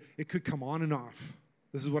could come on and off.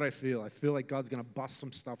 This is what I feel. I feel like God's going to bust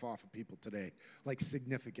some stuff off of people today, like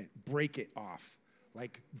significant. Break it off,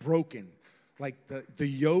 like broken. Like the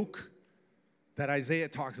yoke that Isaiah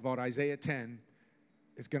talks about, Isaiah 10,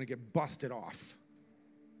 is going to get busted off.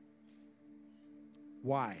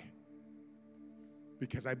 Why?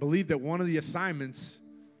 Because I believe that one of the assignments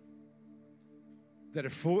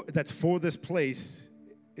that's for this place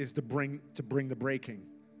is to bring the breaking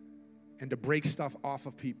and to break stuff off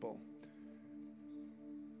of people.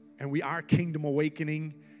 And we are Kingdom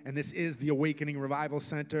Awakening, and this is the Awakening Revival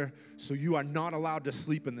Center, so you are not allowed to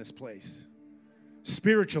sleep in this place.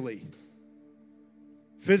 Spiritually.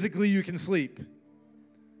 Physically, you can sleep.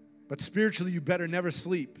 But spiritually, you better never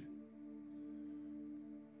sleep.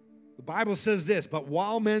 The Bible says this, but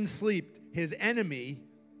while men slept, his enemy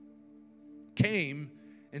came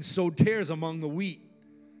and sowed tares among the wheat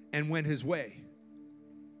and went his way.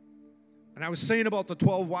 And I was saying about the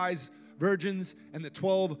 12 wise virgins and the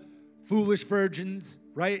 12 foolish virgins,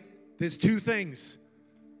 right? There's two things.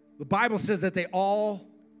 The Bible says that they all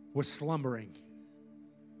were slumbering.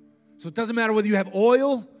 So it doesn't matter whether you have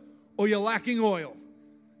oil or you're lacking oil.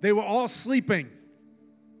 They were all sleeping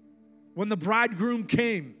when the bridegroom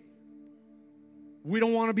came. We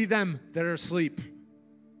don't want to be them that are asleep.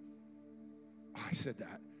 Oh, I said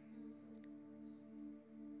that.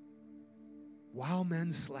 While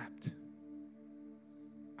men slept,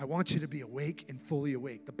 I want you to be awake and fully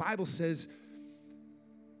awake. The Bible says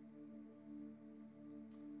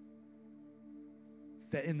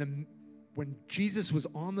that when Jesus was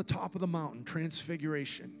on the top of the mountain,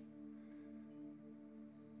 Transfiguration,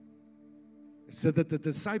 it said that the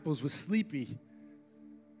disciples were sleepy,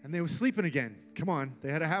 and they were sleeping again. Come on, they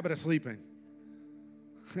had a habit of sleeping.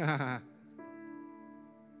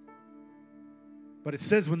 But it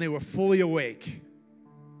says when they were fully awake,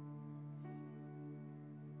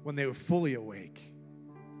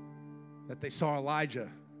 that they saw Elijah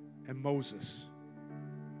and Moses.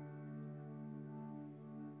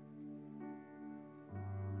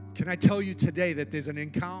 Can I tell you today that there's an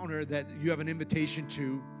encounter that you have an invitation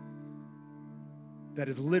to that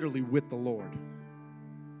is literally with the Lord?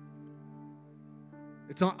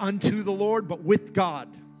 It's not unto the Lord, but with God.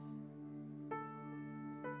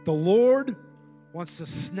 The Lord wants to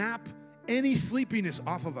snap any sleepiness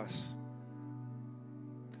off of us.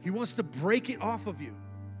 He wants to break it off of you.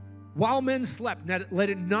 While men slept, let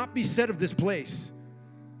it not be said of this place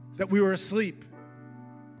that we were asleep.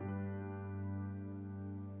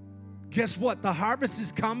 Guess what? The harvest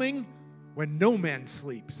is coming when no man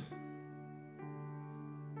sleeps.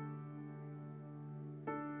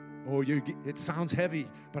 Oh, it sounds heavy,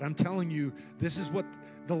 but I'm telling you, this is what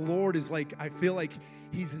the Lord is like. I feel like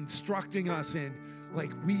He's instructing us in.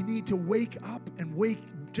 Like, we need to wake up and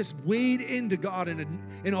just wade into God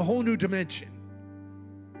in a whole new dimension.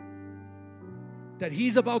 That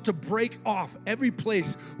He's about to break off every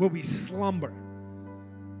place where we slumber.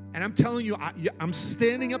 And I'm telling you, I'm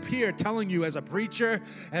standing up here telling you as a preacher,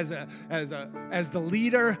 as the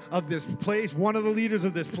leader of this place, one of the leaders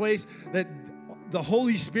of this place, that the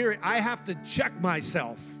Holy Spirit, I have to check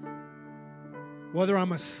myself whether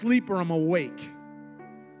I'm asleep or I'm awake.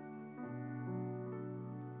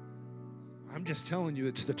 I'm just telling you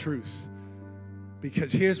it's the truth.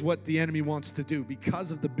 Because here's what the enemy wants to do.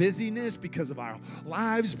 Because of the busyness, because of our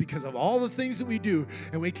lives, because of all the things that we do,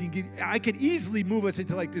 and I can easily move us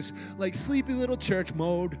into like this sleepy little church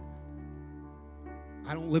mode.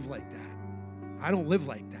 I don't live like that. I don't live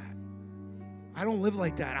like that. I don't live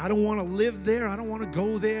like that. I don't want to live there. I don't want to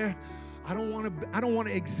go there. I don't want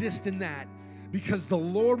to exist in that. Because the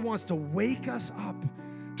Lord wants to wake us up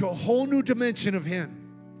to a whole new dimension of Him.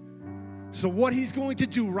 So what He's going to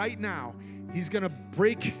do right now, He's going to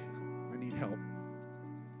break. I need help.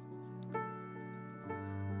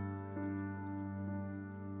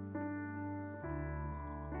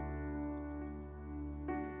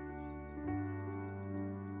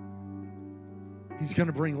 He's going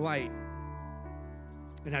to bring light.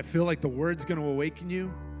 And I feel like the word's going to awaken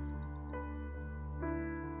you.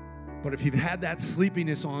 But if you've had that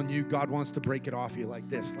sleepiness on you, God wants to break it off you like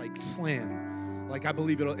this, like slam. Like I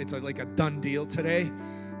believe it's like a done deal today.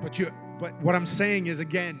 But what I'm saying is,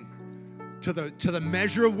 again, to the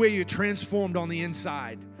measure of where you're transformed on the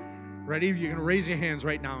inside. Ready? You're going to raise your hands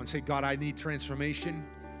right now and say, God, I need transformation.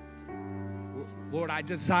 Lord, I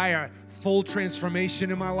desire full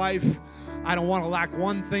transformation in my life. I don't want to lack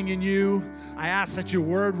one thing in you. I ask that your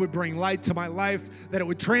word would bring light to my life, that it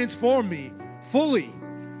would transform me fully.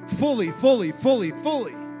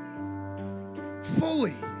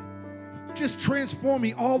 Just transform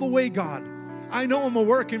me all the way, God. I know I'm a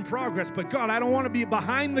work in progress, but God, I don't want to be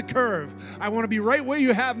behind the curve. I want to be right where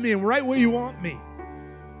you have me and right where you want me.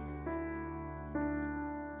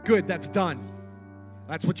 Good, that's done.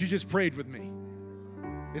 That's what you just prayed with me.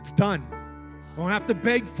 It's done. You don't have to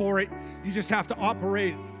beg for it. You just have to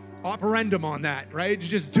operandum on that, right? You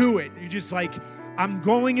just do it. You just like, I'm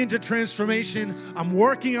going into transformation. I'm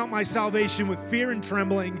working out my salvation with fear and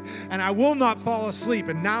trembling, and I will not fall asleep.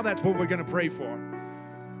 And now that's what we're going to pray for.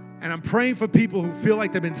 And I'm praying for people who feel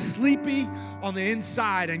like they've been sleepy on the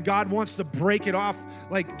inside, and God wants to break it off,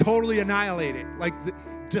 like totally annihilate it, like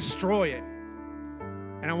destroy it.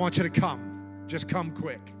 And I want you to come. Just come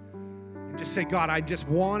quick. And just say, God, I just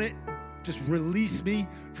want it. Just release me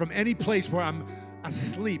from any place where I'm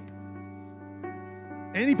asleep.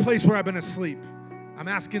 Any place where I've been asleep. I'm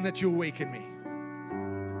asking that you awaken me.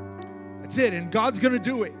 That's it. And God's going to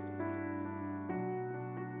do it.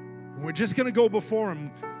 And we're just going to go before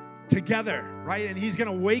him together, right? And he's going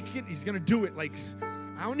to awaken. He's going to do it. Like,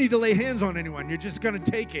 I don't need to lay hands on anyone. You're just going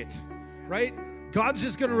to take it, right? God's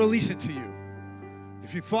just going to release it to you.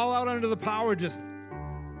 If you fall out under the power, just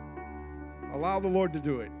allow the Lord to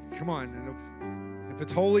do it. Come on. And if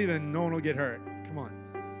it's holy, then no one will get hurt. Come on.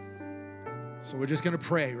 So we're just going to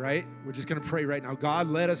pray, right? We're just going to pray right now. God,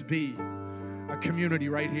 let us be a community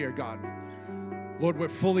right here, God. Lord, we're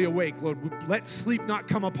fully awake. Lord, let sleep not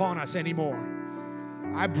come upon us anymore.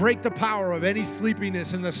 I break the power of any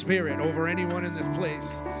sleepiness in the spirit over anyone in this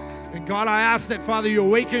place. And God, I ask that, Father, you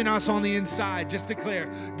awaken us on the inside. Just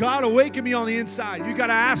declare, God, awaken me on the inside. You got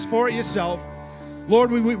to ask for it yourself.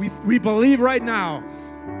 Lord, we believe right now.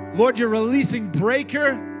 Lord, you're releasing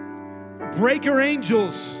breaker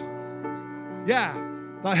angels. Yeah,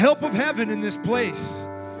 the help of heaven in this place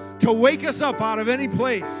to wake us up out of any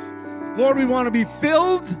place. Lord, we want to be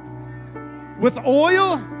filled with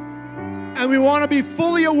oil, and we want to be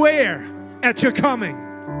fully aware at your coming.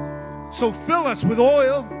 So fill us with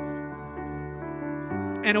oil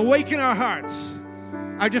and awaken our hearts.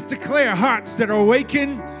 I just declare hearts that are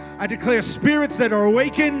awakened. I declare spirits that are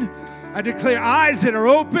awakened. I declare eyes that are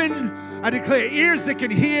open. I declare ears that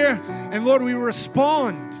can hear. And Lord, we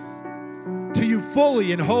respond to you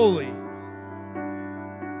fully and wholly.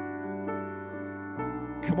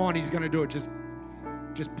 Come on, he's going to do it. Just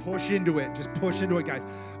push into it. Just push into it, guys.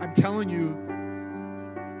 I'm telling you,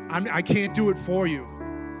 I can't do it for you.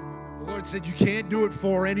 The Lord said you can't do it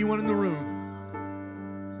for anyone in the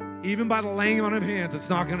room. Even by the laying on of hands,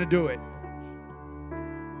 it's not going to do it.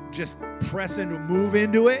 Just press into, move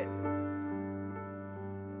into it.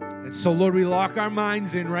 And so, Lord, we lock our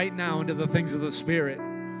minds in right now into the things of the Spirit.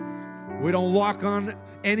 We don't lock on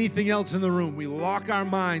anything else in the room. We lock our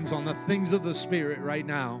minds on the things of the Spirit right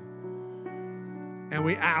now. And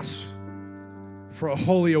we ask for a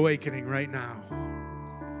holy awakening right now.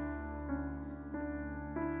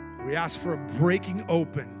 We ask for a breaking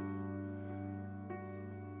open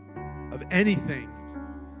of anything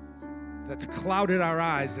that's clouded our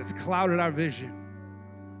eyes, that's clouded our vision.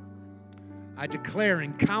 I declare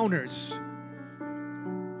encounters.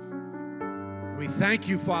 We thank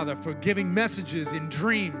you, Father, for giving messages in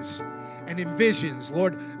dreams and in visions.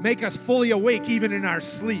 Lord, make us fully awake even in our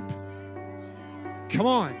sleep. Come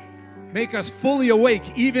on. Make us fully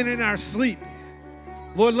awake even in our sleep.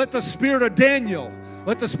 Lord, let the spirit of Daniel,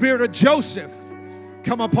 let the spirit of Joseph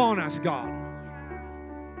come upon us, God.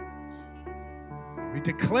 We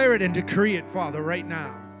declare it and decree it, Father, right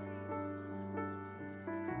now.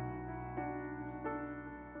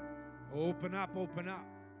 Open up, open up.